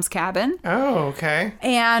 Uncle Tom's Cabin. Oh, okay.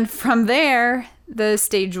 And from there, the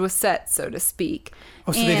stage was set, so to speak.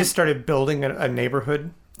 Oh, so they just started building a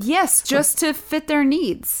neighborhood? Yes, just to fit their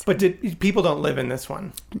needs. But people don't live in this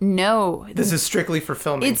one? No. This is strictly for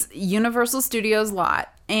filming? It's Universal Studios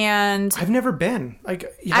lot. And I've never been. Like,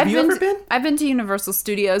 have you ever been? I've been to Universal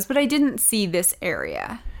Studios, but I didn't see this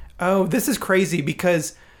area. Oh, this is crazy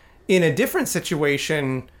because in a different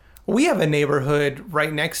situation, we have a neighborhood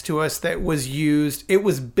right next to us that was used. It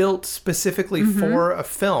was built specifically for a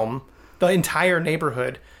film, the entire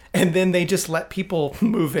neighborhood. and then they just let people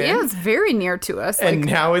move in. Yeah, it's very near to us. And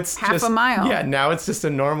like now it's half just a mile. Yeah, now it's just a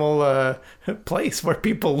normal place where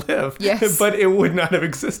people live. Yes. But it would not have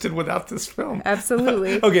existed without this film.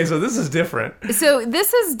 Absolutely. Okay, so this is different. So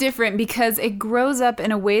this is different because it grows up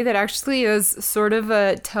in a way that actually is sort of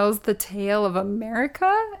tells the tale of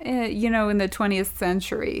America, in the 20th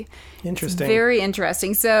century. Interesting. It's very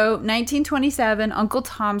interesting. So 1927, Uncle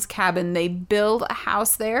Tom's Cabin, they build a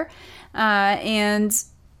house there, and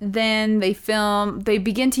then they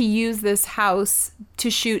begin to use this house to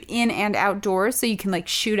shoot in and outdoors, so you can like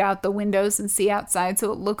shoot out the windows and see outside,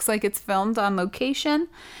 so it looks like it's filmed on location.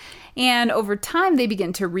 And over time, they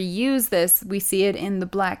begin to reuse this. We see it in The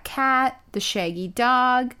Black Cat, The Shaggy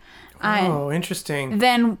Dog. Oh, interesting.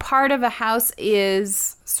 Then part of a house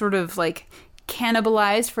is sort of like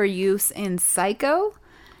cannibalized for use in Psycho.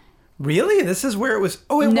 Really? This is where it was...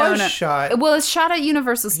 Oh, it was shot. Well, it's shot at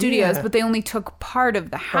Universal Studios, Yeah. but they only took part of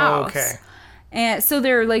the house. Oh, okay. And so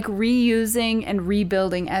they're like reusing and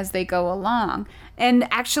rebuilding as they go along. And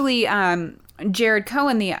actually, Jared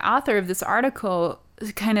Cohen, the author of this article,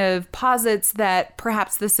 kind of posits that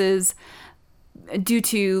perhaps this is due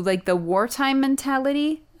to like the wartime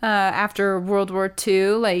mentality after World War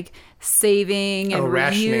II, like saving and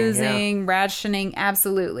reusing, rationing,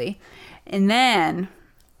 absolutely. And then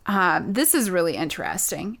this is really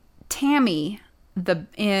interesting. Tammy,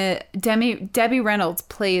 Debbie Reynolds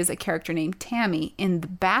plays a character named Tammy in The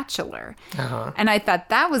Bachelor. Uh-huh. And I thought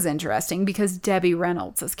that was interesting because Debbie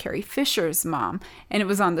Reynolds is Carrie Fisher's mom, and it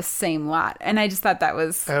was on the same lot. And I just thought that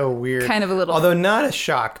was weird. Kind of a little... Although not a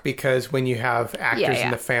shock, because when you have actors Yeah.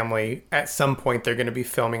 in the family, at some point they're going to be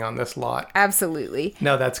filming on this lot. Absolutely.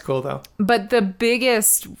 No, that's cool, though. But the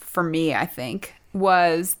biggest for me, I think,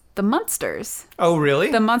 was the Munsters. Oh,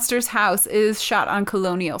 really? The Munsters house is shot on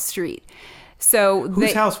Colonial Street. So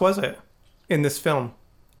Whose house was it in this film?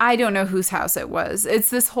 I don't know whose house it was.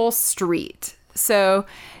 It's this whole street. So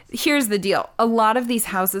here's the deal. A lot of these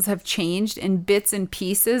houses have changed in bits and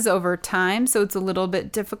pieces over time. So it's a little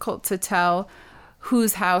bit difficult to tell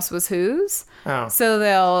whose house was whose. Oh. So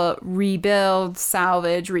they'll rebuild,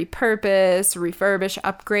 salvage, repurpose, refurbish,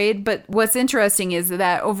 upgrade. But what's interesting is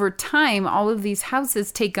that over time, all of these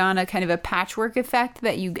houses take on a kind of a patchwork effect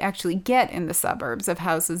that you actually get in the suburbs of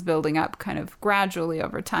houses building up kind of gradually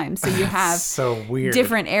over time. So you have So weird.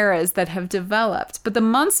 different eras that have developed. But the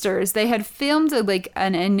Munsters, they had filmed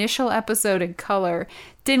an initial episode in color,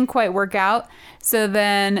 didn't quite work out. So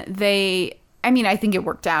then I think it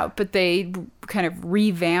worked out, but they kind of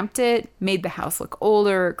revamped it, made the house look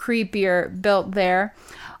older, creepier, built there.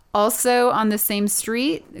 Also on the same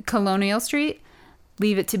street, Colonial Street,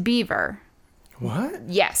 Leave It to Beaver. What?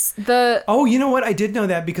 Yes. Oh, you know what? I did know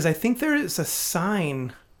that because I think there is a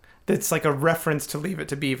sign that's like a reference to Leave It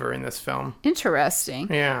to Beaver in this film. Interesting.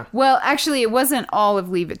 Yeah. Well, actually, it wasn't all of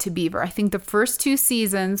Leave It to Beaver. I think the first 2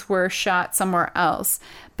 seasons were shot somewhere else.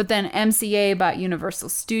 But then MCA bought Universal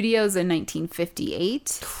Studios in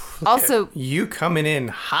 1958. Also, You coming in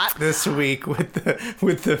hot this week with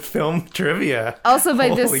the film trivia. Also,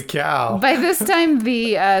 Holy cow. By this time,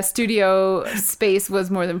 the studio space was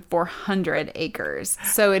more than 400 acres,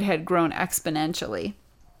 so it had grown exponentially.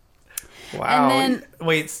 Wow. And then-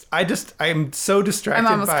 Wait, I'm so distracted.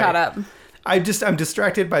 I'm almost caught up. I'm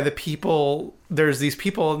distracted by the people. There's these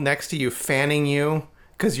people next to you fanning you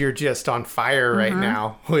because you're just on fire right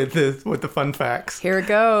now with the fun facts. Here it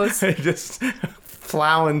goes. Just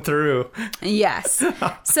plowing through. Yes.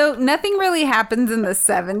 So nothing really happens in the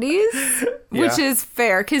 70s, which Yeah. is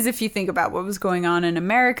fair because if you think about what was going on in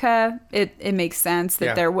America, it makes sense that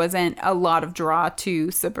Yeah. there wasn't a lot of draw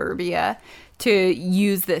to suburbia to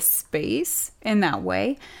use this space in that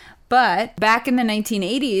way. But back in the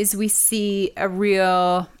 1980s, we see a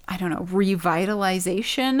real,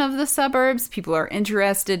 revitalization of the suburbs. People are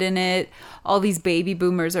interested in it. All these baby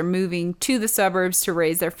boomers are moving to the suburbs to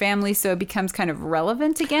raise their families, so it becomes kind of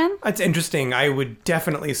relevant again. That's interesting. I would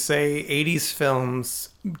definitely say 80s films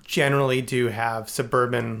generally do have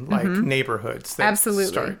suburban neighborhoods. That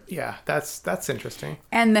Absolutely. Yeah, that's interesting.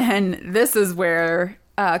 And then this is where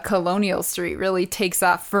Colonial Street really takes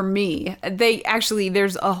off for me.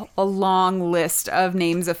 There's a long list of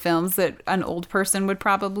names of films that an old person would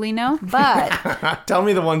probably know. But Tell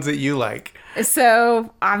me the ones that you like.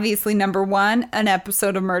 so obviously number 1, an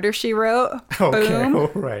episode of Murder, She Wrote. Okay. Boom.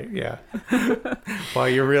 Oh, right. Yeah. Well,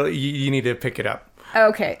 you need to pick it up.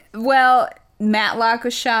 Okay. Well, Matlock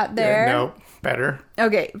was shot there. Nope. Better.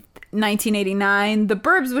 Okay. 1989. The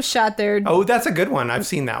Burbs was shot there. Oh, that's a good one. I've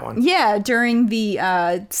seen that one. Yeah, during the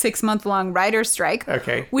 6-month-long writer's strike.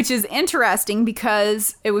 Okay. Which is interesting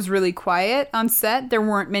because it was really quiet on set. There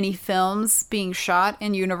weren't many films being shot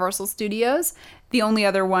in Universal Studios. The only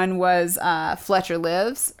other one was Fletcher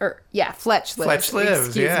Lives. Fletch Lives. Fletch Lives,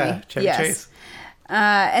 Excuse yeah. me. Chevy Chase.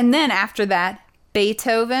 And then after that,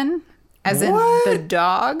 Beethoven, as in the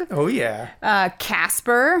dog. Oh, yeah.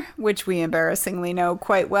 Casper, which we embarrassingly know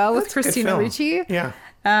quite well with That's a good Christina film. Ricci.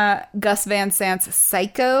 Yeah. Gus Van Sant's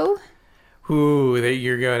Psycho. Ooh,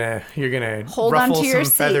 you're gonna Hold ruffle on to your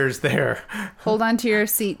some seat. feathers there. Hold on to your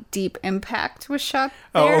seat. Deep Impact was shot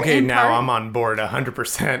there. Oh, okay. in Now part. I'm on board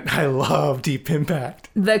 100%. I love Deep Impact.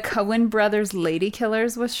 The Coen Brothers Lady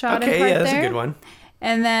Killers was shot in Okay, part yeah, that's there. a good one.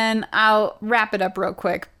 And then I'll wrap it up real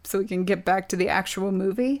quick so we can get back to the actual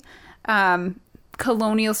movie.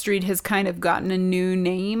 Colonial Street has kind of gotten a new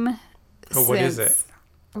name. Oh, what is it?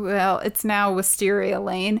 Well, it's now Wisteria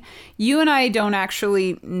Lane. You and I don't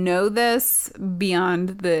actually know this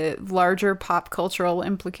beyond the larger pop cultural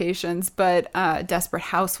implications, but Desperate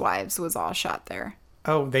Housewives was all shot there.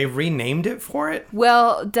 Oh, they renamed it for it?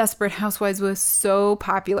 Well, Desperate Housewives was so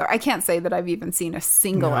popular. I can't say that I've even seen a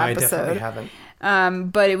single No, I episode. definitely haven't.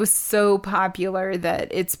 But it was so popular that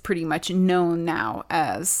it's pretty much known now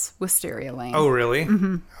as Wisteria Lane. Oh, really?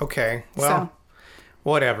 Mm-hmm. Okay. Well, So-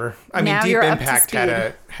 whatever. I mean, Now Deep you're up to Impact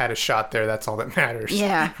speed. had a shot there. That's all that matters.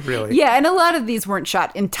 Yeah. Really. Yeah, and a lot of these weren't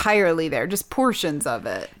shot entirely there, just portions of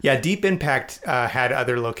it. Yeah, Deep Impact had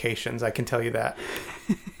other locations. I can tell you that.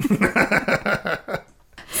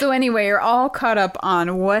 So anyway, you're all caught up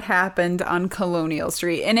on what happened on Colonial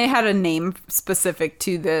Street. And it had a name specific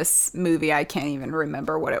to this movie. I can't even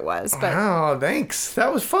remember what it was. But Oh, thanks.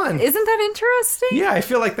 That was fun. isn't that interesting? Yeah, I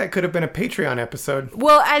feel like that could have been a Patreon episode.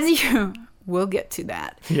 Well, we'll get to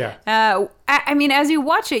that. Yeah. I mean, as you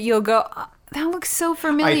watch it, you'll go, "Oh, that looks so I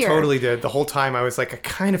familiar." totally did. The whole time I was like, I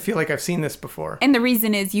kind of feel like I've seen this before. And the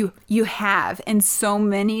reason is you have in so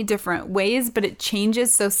many different ways, but it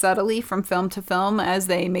changes so subtly from film to film as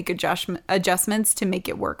they make adjustments to make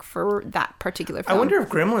it work for that particular film. I wonder if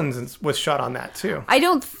Gremlins was shot on that too. I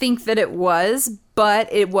don't think that it was,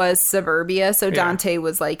 but it was suburbia, so Dante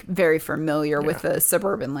was like very familiar with the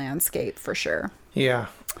suburban landscape for sure. Yeah.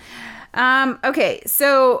 Okay,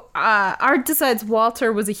 so Art decides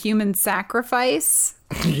Walter was a human sacrifice.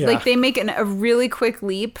 Yeah. Like they make a really quick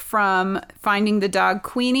leap from finding the dog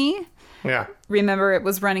Queenie. Yeah. Remember, it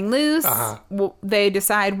was running loose. Uh-huh. They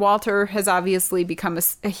decide Walter has obviously become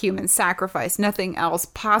a human sacrifice. Nothing else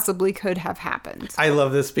possibly could have happened. I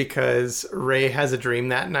love this because Ray has a dream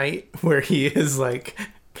that night where he is like,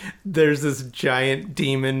 there's this giant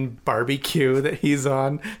demon barbecue that he's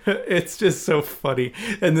on. It's just so funny.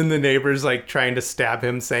 And then the neighbor's like trying to stab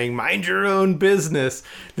him, saying, "Mind your own business."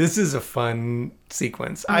 This is a fun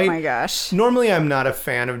sequence. Oh my gosh. Normally, I'm not a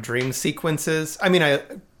fan of dream sequences. I mean,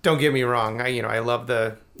 don't get me wrong. I love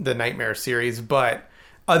the Nightmare series, but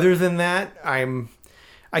other than that,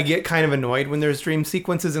 I get kind of annoyed when there's dream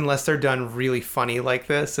sequences unless they're done really funny like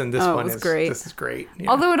this. And this one was is great. This is great. Yeah.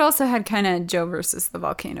 Although it also had kind of Joe versus the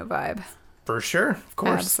volcano vibe. For sure, of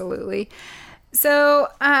course. Absolutely. So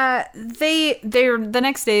they're the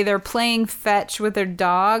next day they're playing fetch with their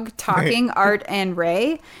dog, talking Art and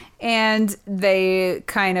Ray, and they're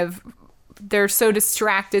so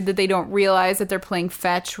distracted that they don't realize that they're playing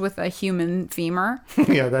fetch with a human femur.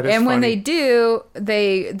 Yeah, that is. And when funny. they do,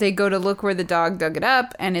 they go to look where the dog dug it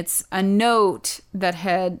up, and it's a note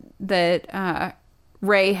that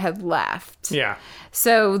Ray had left. Yeah.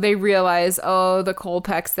 So they realize, the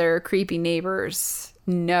Colpecks, their creepy neighbors,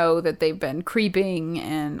 know that they've been creeping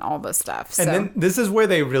and all this stuff. So. And then this is where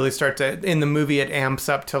they really start to, in the movie, it amps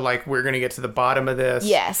up to like, we're going to get to the bottom of this.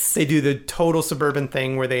 Yes. They do the total suburban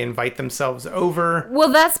thing where they invite themselves over. Well,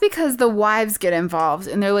 that's because the wives get involved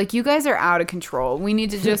and they're like, you guys are out of control. We need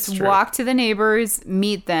to just true. walk to the neighbors,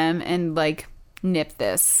 meet them, and like nip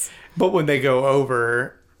this. But when they go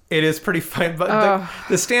over, it is pretty fun. But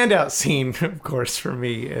the standout scene, of course, for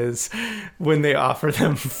me is when they offer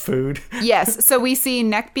them food. Yes. So we see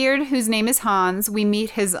Neckbeard, whose name is Hans. We meet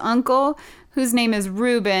his uncle, whose name is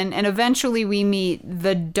Reuben. And eventually we meet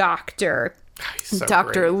the doctor, He's so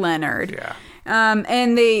Dr. great. Leonard. Yeah.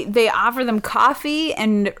 And they offer them coffee,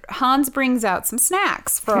 and Hans brings out some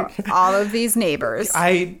snacks for all of these neighbors.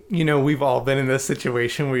 We've all been in this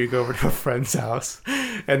situation where you go over to a friend's house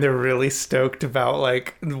and they're really stoked about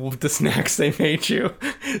like the snacks they made you.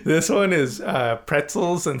 This one is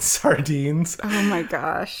pretzels and sardines. Oh my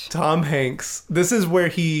gosh. Tom Hanks. This is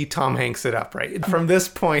where Tom Hanks it up, right? From this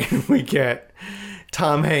point, we get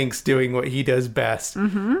Tom Hanks doing what he does best.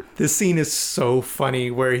 Mm-hmm. This scene is so funny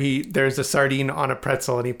where there's a sardine on a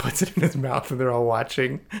pretzel and he puts it in his mouth and they're all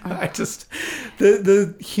watching.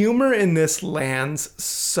 The humor in this lands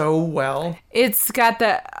so well. It's got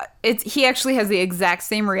he actually has the exact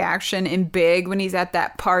same reaction in Big when he's at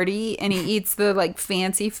that party and he eats the like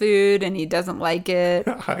fancy food and he doesn't like it.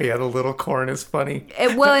 Yeah, the little corn is funny.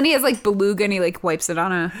 And he has like beluga and he like wipes it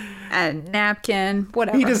on a napkin,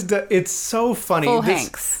 whatever. It's so funny. Full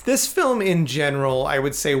Hanks. This film in general, I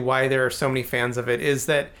would say why there are so many fans of it is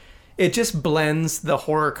that it just blends the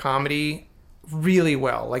horror comedy really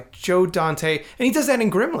well. Like Joe Dante, and he does that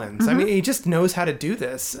in Gremlins. I mean, he just knows how to do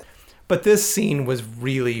this. But this scene was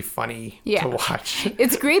really funny to watch.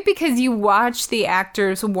 It's great because you watch the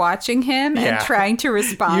actors watching him and trying to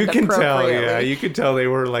respond appropriately. You can tell they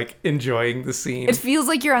were like enjoying the scene. It feels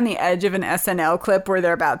like you're on the edge of an SNL clip where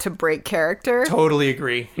they're about to break character. Totally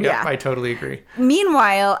agree. Yep, Yeah. I totally agree.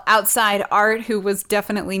 Meanwhile, outside, Art, who was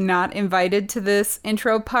definitely not invited to this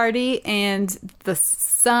intro party, and the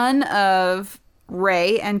son of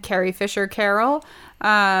Ray and Carrie Fisher Carroll,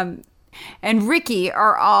 and Ricky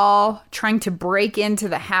are all trying to break into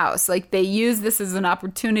the house. Like, they use this as an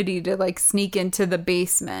opportunity to, like, sneak into the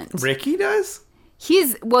basement. Ricky does?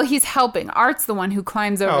 He's helping. Art's the one who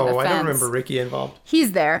climbs over the fence. I don't remember Ricky involved.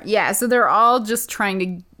 He's there. Yeah, so they're all just trying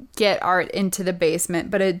to get Art into the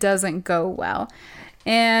basement, but it doesn't go well.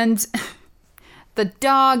 And the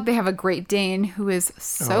dog, they have a Great Dane who is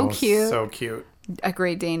so cute. So cute. A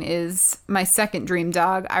Great Dane is my second dream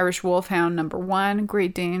dog. Irish Wolfhound #1,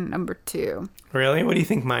 Great Dane #2. Really? What do you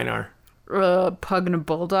think mine are? Pug and a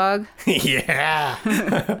Bulldog. Yeah.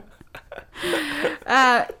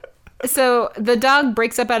 So the dog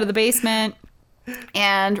breaks up out of the basement,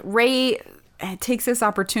 and Ray takes this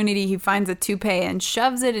opportunity. He finds a toupee and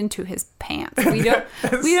shoves it into his pants. We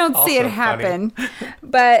don't see it happen,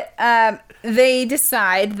 but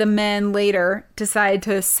the men later decide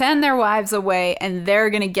to send their wives away, and they're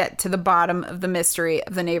going to get to the bottom of the mystery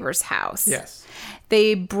of the neighbor's house. Yes.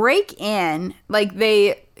 They break in,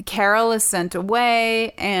 Carol is sent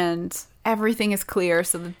away, and everything is clear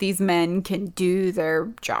so that these men can do their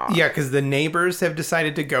job. Yeah, because the neighbors have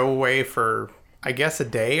decided to go away for, I guess, a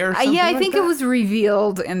day or something. I think it was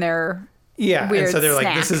revealed in their weird and so they're snack.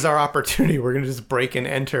 like, this is our opportunity. We're going to just break and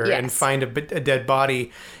enter and find a dead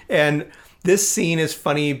body. And this scene is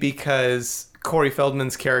funny because Corey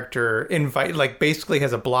Feldman's character basically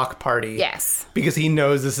has a block party. Yes. Because he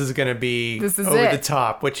knows this is going to be over the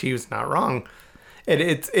top, which he was not wrong. And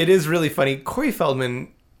it is really funny. Corey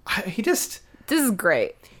Feldman, this is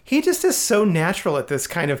great. He just is so natural at this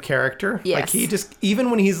kind of character. Yes. Like, he just, even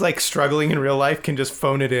when he's like struggling in real life, can just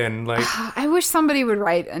phone it in. Like, I wish somebody would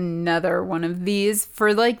write another one of these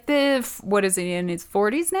for like what is he in his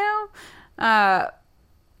 40s now?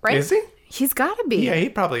 Right? Is he? He's got to be. Yeah, he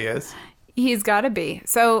probably is. He's got to be.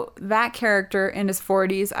 So that character in his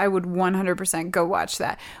 40s, I would 100% go watch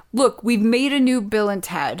that. Look, we've made a new Bill and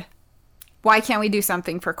Ted. Why can't we do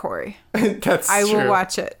something for Corey? I will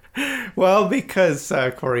watch it. Well, because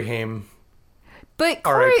Corey Haim. But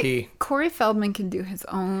Corey Feldman can do his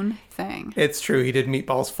own thing. It's true. He did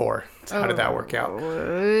Meatballs 4. So how did that work out?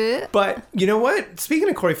 But you know what? Speaking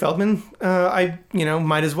of Corey Feldman, I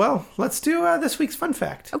might as well. Let's do this week's fun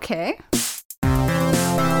fact. Okay.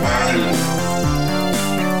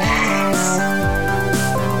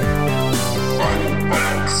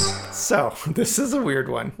 So, this is a weird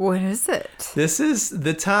one. What is it? This is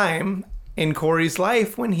the time in Corey's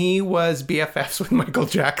life when he was BFFs with Michael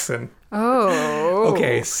Jackson. Oh.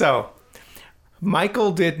 Okay, so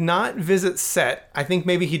Michael did not visit set. I think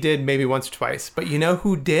maybe he did maybe once or twice. But you know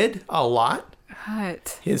who did a lot?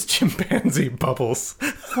 What? His chimpanzee Bubbles.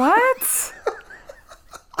 What?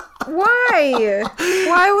 Why?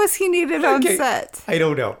 Why was he needed on set? I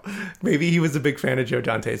don't know. Maybe he was a big fan of Joe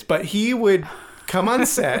Dante's. But he would come on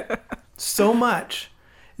set so much,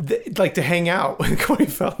 like to hang out with Corey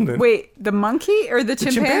Feldman. Wait, the monkey or the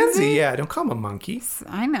chimpanzee? Chimpanzee, yeah. Don't call him a monkey.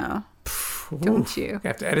 I know. Don't you? You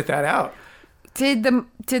have to edit that out. Did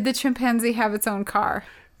the chimpanzee have its own car?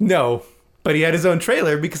 No, but he had his own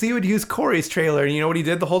trailer because he would use Corey's trailer. And you know what he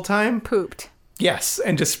did the whole time? Pooped. Yes,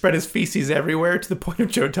 and just spread his feces everywhere to the point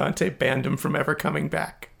of Joe Dante banned him from ever coming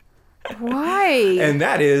back. Why? And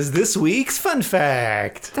that is this week's fun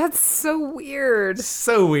fact. That's so weird.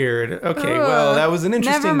 So weird. Okay, well, that was an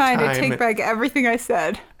interesting time. Never mind, I take back everything I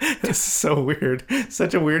said. This is so weird.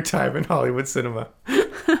 Such a weird time in Hollywood cinema.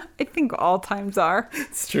 I think all times are.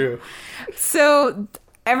 It's true. So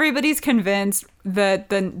everybody's convinced that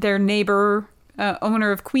their neighbor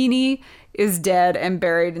owner of Queenie, is dead and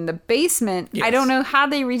buried in the basement. Yes. I don't know how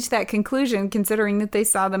they reached that conclusion, considering that they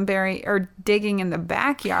saw them digging in the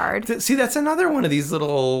backyard. See, that's another one of these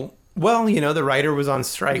little. Well, the writer was on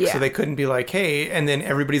strike, Yeah. so they couldn't be like, hey, and then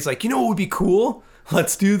everybody's like, what would be cool?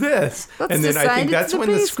 Let's do this. Let's and then I decide think it's that's the when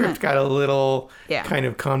the basement. script got a little Yeah. kind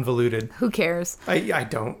of convoluted. Who cares? I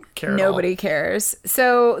don't care at all. Nobody cares.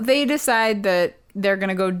 So they decide that they're going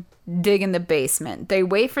to go dig in the basement. They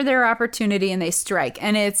wait for their opportunity and they strike.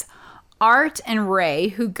 And it's Art and Ray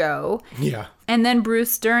who go. Yeah. And then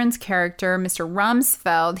Bruce Dern's character, Mr.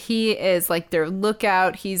 Rumsfeld, he is like their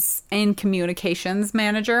lookout. He's in communications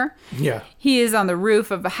manager. Yeah. He is on the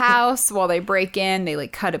roof of a house while they break in. They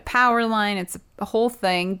like cut a power line. It's a whole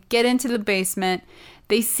thing. Get into the basement.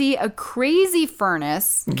 They see a crazy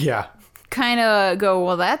furnace. Yeah. Kind of go,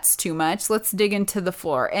 well, that's too much. Let's dig into the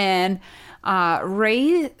floor. And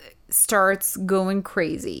Ray starts going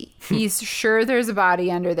crazy. He's sure there's a body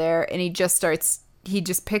under there, and he just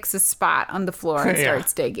picks a spot on the floor and Yeah.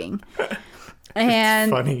 starts digging.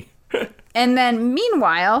 And Funny. and then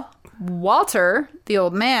meanwhile, Walter, the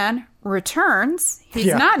old man, returns. He's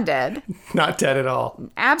Yeah. not dead. Not dead at all.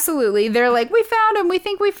 Absolutely. They're like, we found him. We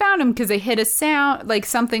think we found him, because they hit a sound, like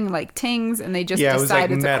something like tings, and they just Yeah, it was decide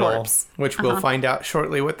like it's metal, a corpse. which we'll find out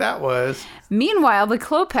shortly what that was. Meanwhile, the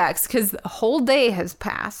Klopeks, because the whole day has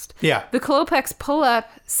passed, Yeah. the Klopeks pull up,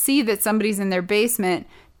 see that somebody's in their basement,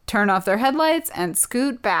 turn off their headlights, and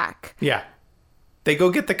scoot back. Yeah. They go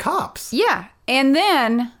get the cops. Yeah. And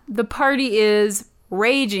then the party is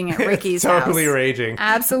raging at Ricky's house. Totally raging.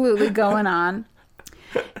 Absolutely going on.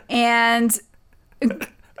 And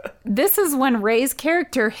this is when Ray's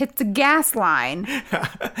character hits a gas line.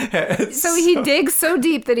 So he digs so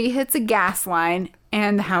deep that he hits a gas line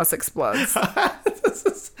and the house explodes.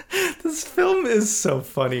 This film is so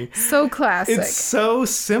funny. So classic. It's so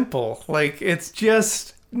simple. Like, it's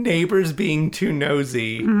just neighbors being too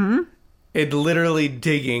nosy. Mm-hmm. It literally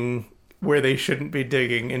digging where they shouldn't be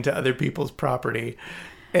digging into other people's property.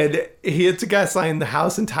 And he hits a gas line. The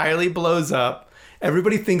house entirely blows up.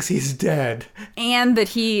 Everybody thinks he's dead. And that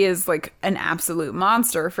he is like an absolute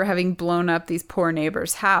monster for having blown up these poor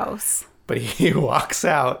neighbors' house. But he walks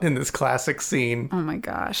out in this classic scene, Oh my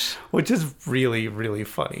gosh. which is really, really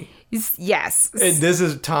funny. Yes. And this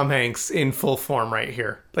is Tom Hanks in full form right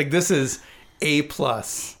here. Like, this is A+.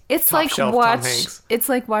 It's top like shelf Tom Hanks. it's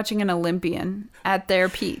like watching an Olympian at their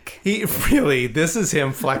peak. This is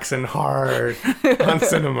him flexing hard on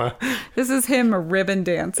cinema. This is him ribbon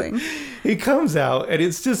dancing. He comes out and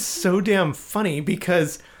it's just so damn funny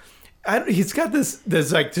because he's got this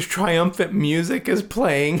triumphant music is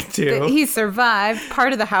playing too. He survived.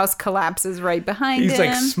 Part of the house collapses right behind He's him.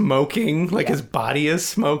 like smoking, like his body is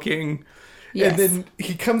smoking. Yes. And then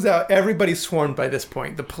he comes out. Everybody's swarmed by this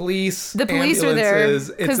point. The police The police are there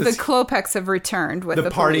ambulances, because the it's Klopeks have returned with the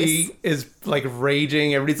the party police. is like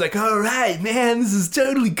raging. Everybody's like, "All right, man, this is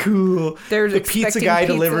totally cool." They're the pizza expecting guy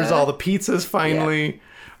pizza. delivers all the pizzas finally.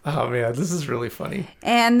 Oh man, this is really funny.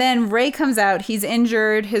 And then Ray comes out. He's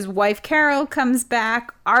injured. His wife Carol comes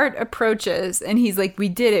back. Art approaches and he's like, "We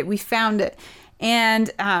did it. We found it."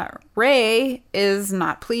 And Ray is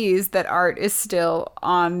not pleased that Art is still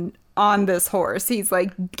on this horse. He's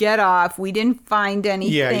like, "Get off. We didn't find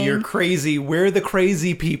anything. Yeah, you're crazy. We're the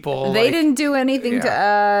crazy people." They Like, didn't do anything to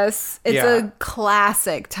us." It's Yeah. a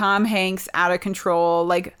classic Tom Hanks out of control,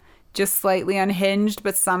 like just slightly unhinged,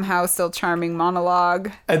 but somehow still charming monologue.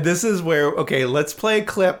 And this is where, okay, let's play a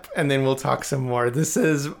clip and then we'll talk some more. This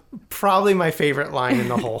is probably my favorite line in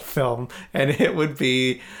the whole film, and it would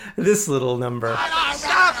be this little number.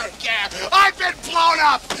 Stop it, Gary! I've been blown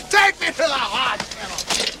up! Take me to the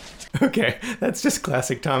hospital! Okay, that's just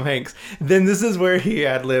classic Tom Hanks. Then this is where he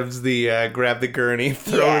ad-libs the grab the gurney,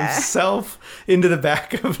 throw Yeah. himself into the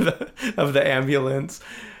back of the ambulance.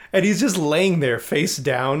 And he's just laying there face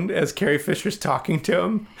down as Carrie Fisher's talking to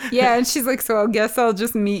him. Yeah, and she's like, "So I guess I'll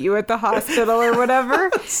just meet you at the hospital or whatever."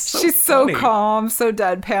 She's so funny. calm, so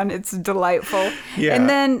deadpan. It's delightful. Yeah. And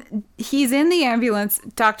then he's in the ambulance.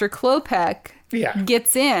 Dr. Klopek Yeah.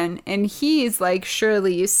 gets in, and he's like,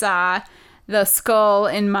 "Surely you saw the skull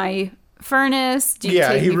in my furnace. Do you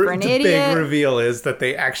take me for an the idiot?" big reveal is that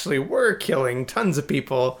they actually were killing tons of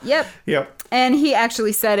people. Yep. And he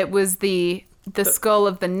actually said it was the skull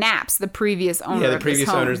of the Knaps, the previous owner Yeah, the of previous this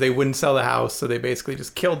home. owners, they wouldn't sell the house, so they basically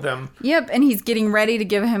just killed them. Yep, and he's getting ready to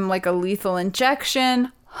give him like a lethal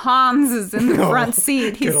injection. Hans is in the front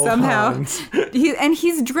seat. He's good old somehow Hans.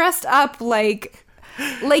 he's dressed up like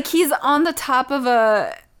he's on the top of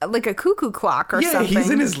a like a cuckoo clock or Yeah, something. he's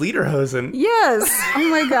in his lederhosen. Yes. Oh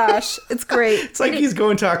my gosh. It's great. It's like he's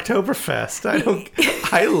going to Oktoberfest.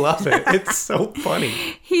 I love it. It's so funny.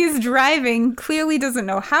 He's driving, clearly doesn't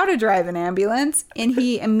know how to drive an ambulance, and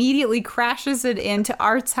he immediately crashes it into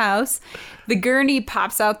Art's house. The gurney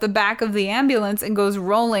pops out the back of the ambulance and goes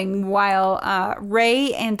rolling while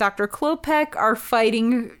Ray and Dr. Klopek are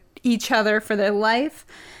fighting each other for their life.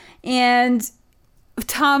 And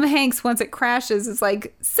Tom Hanks, once it crashes, is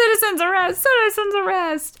like, citizens arrest, citizens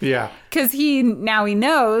arrest. Yeah. Because he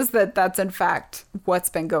knows that that's in fact what's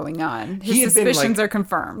been going on. His He had been, suspicions like, are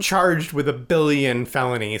confirmed. Charged with 1 billion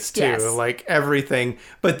felonies, too. Yes. Like, everything.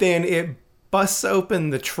 But then it busts open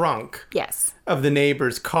the trunk Yes. of the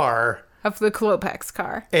neighbor's car. Of the Klopek's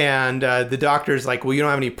car. And the doctor's like, well, you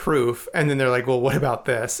don't have any proof. And then they're like, well, what about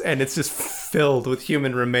this? And it's just filled with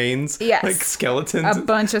human remains. Yes. Like skeletons. A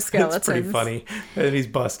bunch of skeletons. It's pretty funny. And he's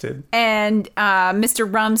busted. And Mr.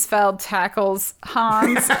 Rumsfeld tackles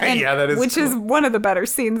Hans. And, Yeah, that is which cool. is one of the better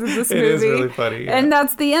scenes of this movie. It is really funny, yeah. And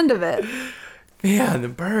that's the end of it. Man, the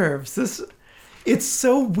Burbs. It's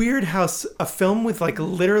so weird how a film with like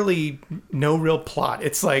literally no real plot.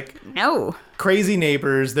 It's like No. crazy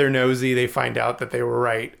neighbors, they're nosy, they find out that they were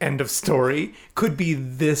right. End of story. Could be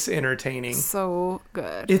this entertaining. So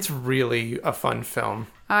good. It's really a fun film.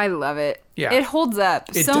 I love it. Yeah. It holds up.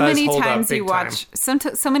 It So does many hold up times you big watch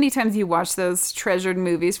so many times you watch those treasured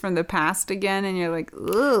movies from the past again and you're like, ugh.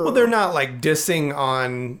 Well, they're not like dissing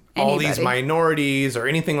on all these Anybody. minorities or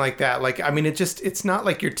anything like that. Like, I mean, it's not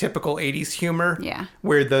like your typical 80s humor. Yeah.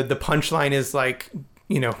 Where the punchline is like,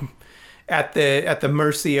 you know, at the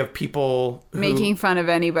mercy of people who, Making fun of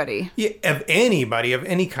anybody. yeah, of anybody of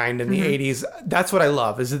any kind in the 80s. That's what I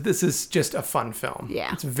love, is that this is just a fun film.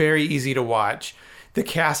 Yeah. It's very easy to watch. The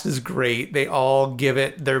cast is great. They all give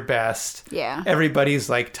it their best. Yeah. Everybody's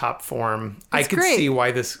like top form. I could great. see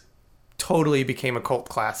why this totally became a cult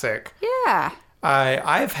classic. Yeah.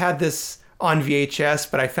 I've had this on VHS,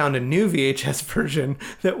 but I found a new VHS version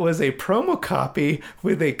that was a promo copy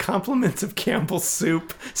with a Compliments of Campbell's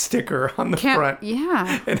Soup sticker on the front.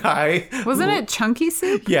 Yeah. And Wasn't it Chunky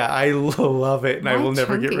Soup? Yeah, I love it, and I Why will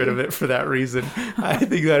never get chunky? rid of it for that reason. I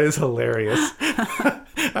think that is hilarious.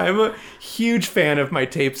 I'm a huge fan of my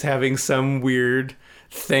tapes having some weird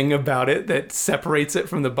thing about it that separates it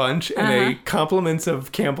from the bunch, and a Compliments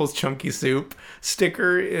of Campbell's Chunky Soup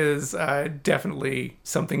sticker is definitely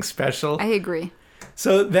something special. I agree.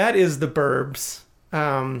 So that is The Burbs.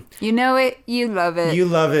 You know it. You love it. You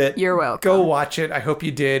love it. You're welcome. Go watch it. I hope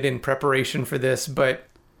you did in preparation for this, but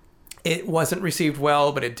it wasn't received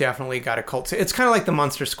well, but it definitely got a cult. It's kind of like The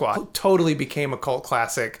Monster Squad. Totally became a cult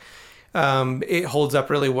classic. It holds up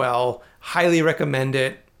really well. Highly recommend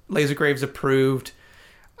it. Laser Graves approved.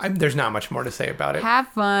 There's not much more to say about it. Have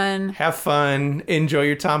fun. Have fun. Enjoy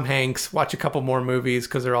your Tom Hanks. Watch a couple more movies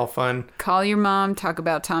because they're all fun. Call your mom. Talk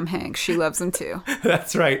about Tom Hanks. She loves him too.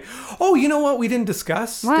 That's right. Oh, you know what we didn't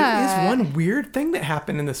discuss? What? There is one weird thing that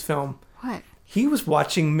happened in this film. What? He was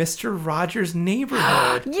watching Mr. Rogers'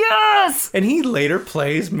 Neighborhood. Yes! And he later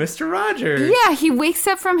plays Mr. Rogers. Yeah, he wakes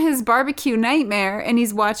up from his barbecue nightmare and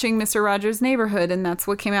he's watching Mr. Rogers' Neighborhood, and that's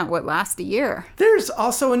what came out, last year? There's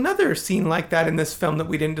also another scene like that in this film that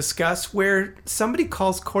we didn't discuss where somebody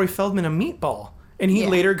calls Corey Feldman a meatball. And he Yeah.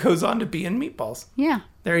 later goes on to be in Meatballs. Yeah.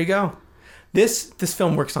 There you go. This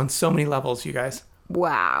film works on so many levels, you guys.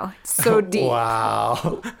 Wow. So deep.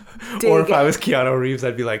 Wow. Dig Or if I it. was Keanu Reeves,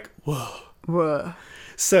 I'd be like, whoa. Whoa.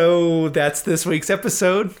 So that's this week's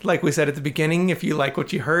episode. Like we said at the beginning, if you like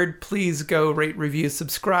what you heard, please go rate, review,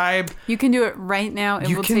 subscribe. You can do it right now. It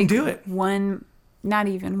You will can take do it. not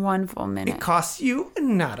even one full minute. It costs you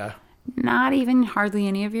nada. Not even hardly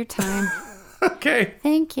any of your time. Okay.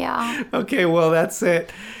 Thank you. Okay, well, that's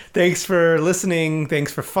it. Thanks for listening.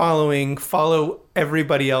 Thanks for following. Follow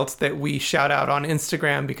everybody else that we shout out on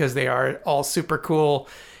Instagram because they are all super cool.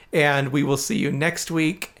 And we will see you next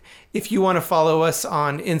week. If you want to follow us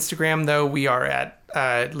on Instagram, though, we are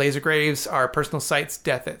at Laser Graves. Our personal site's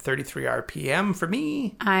Death at 33 RPM for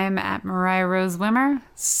me. I'm at Mariah Rose Wimmer.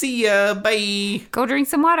 See ya. Bye. Go drink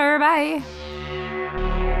some water. Bye.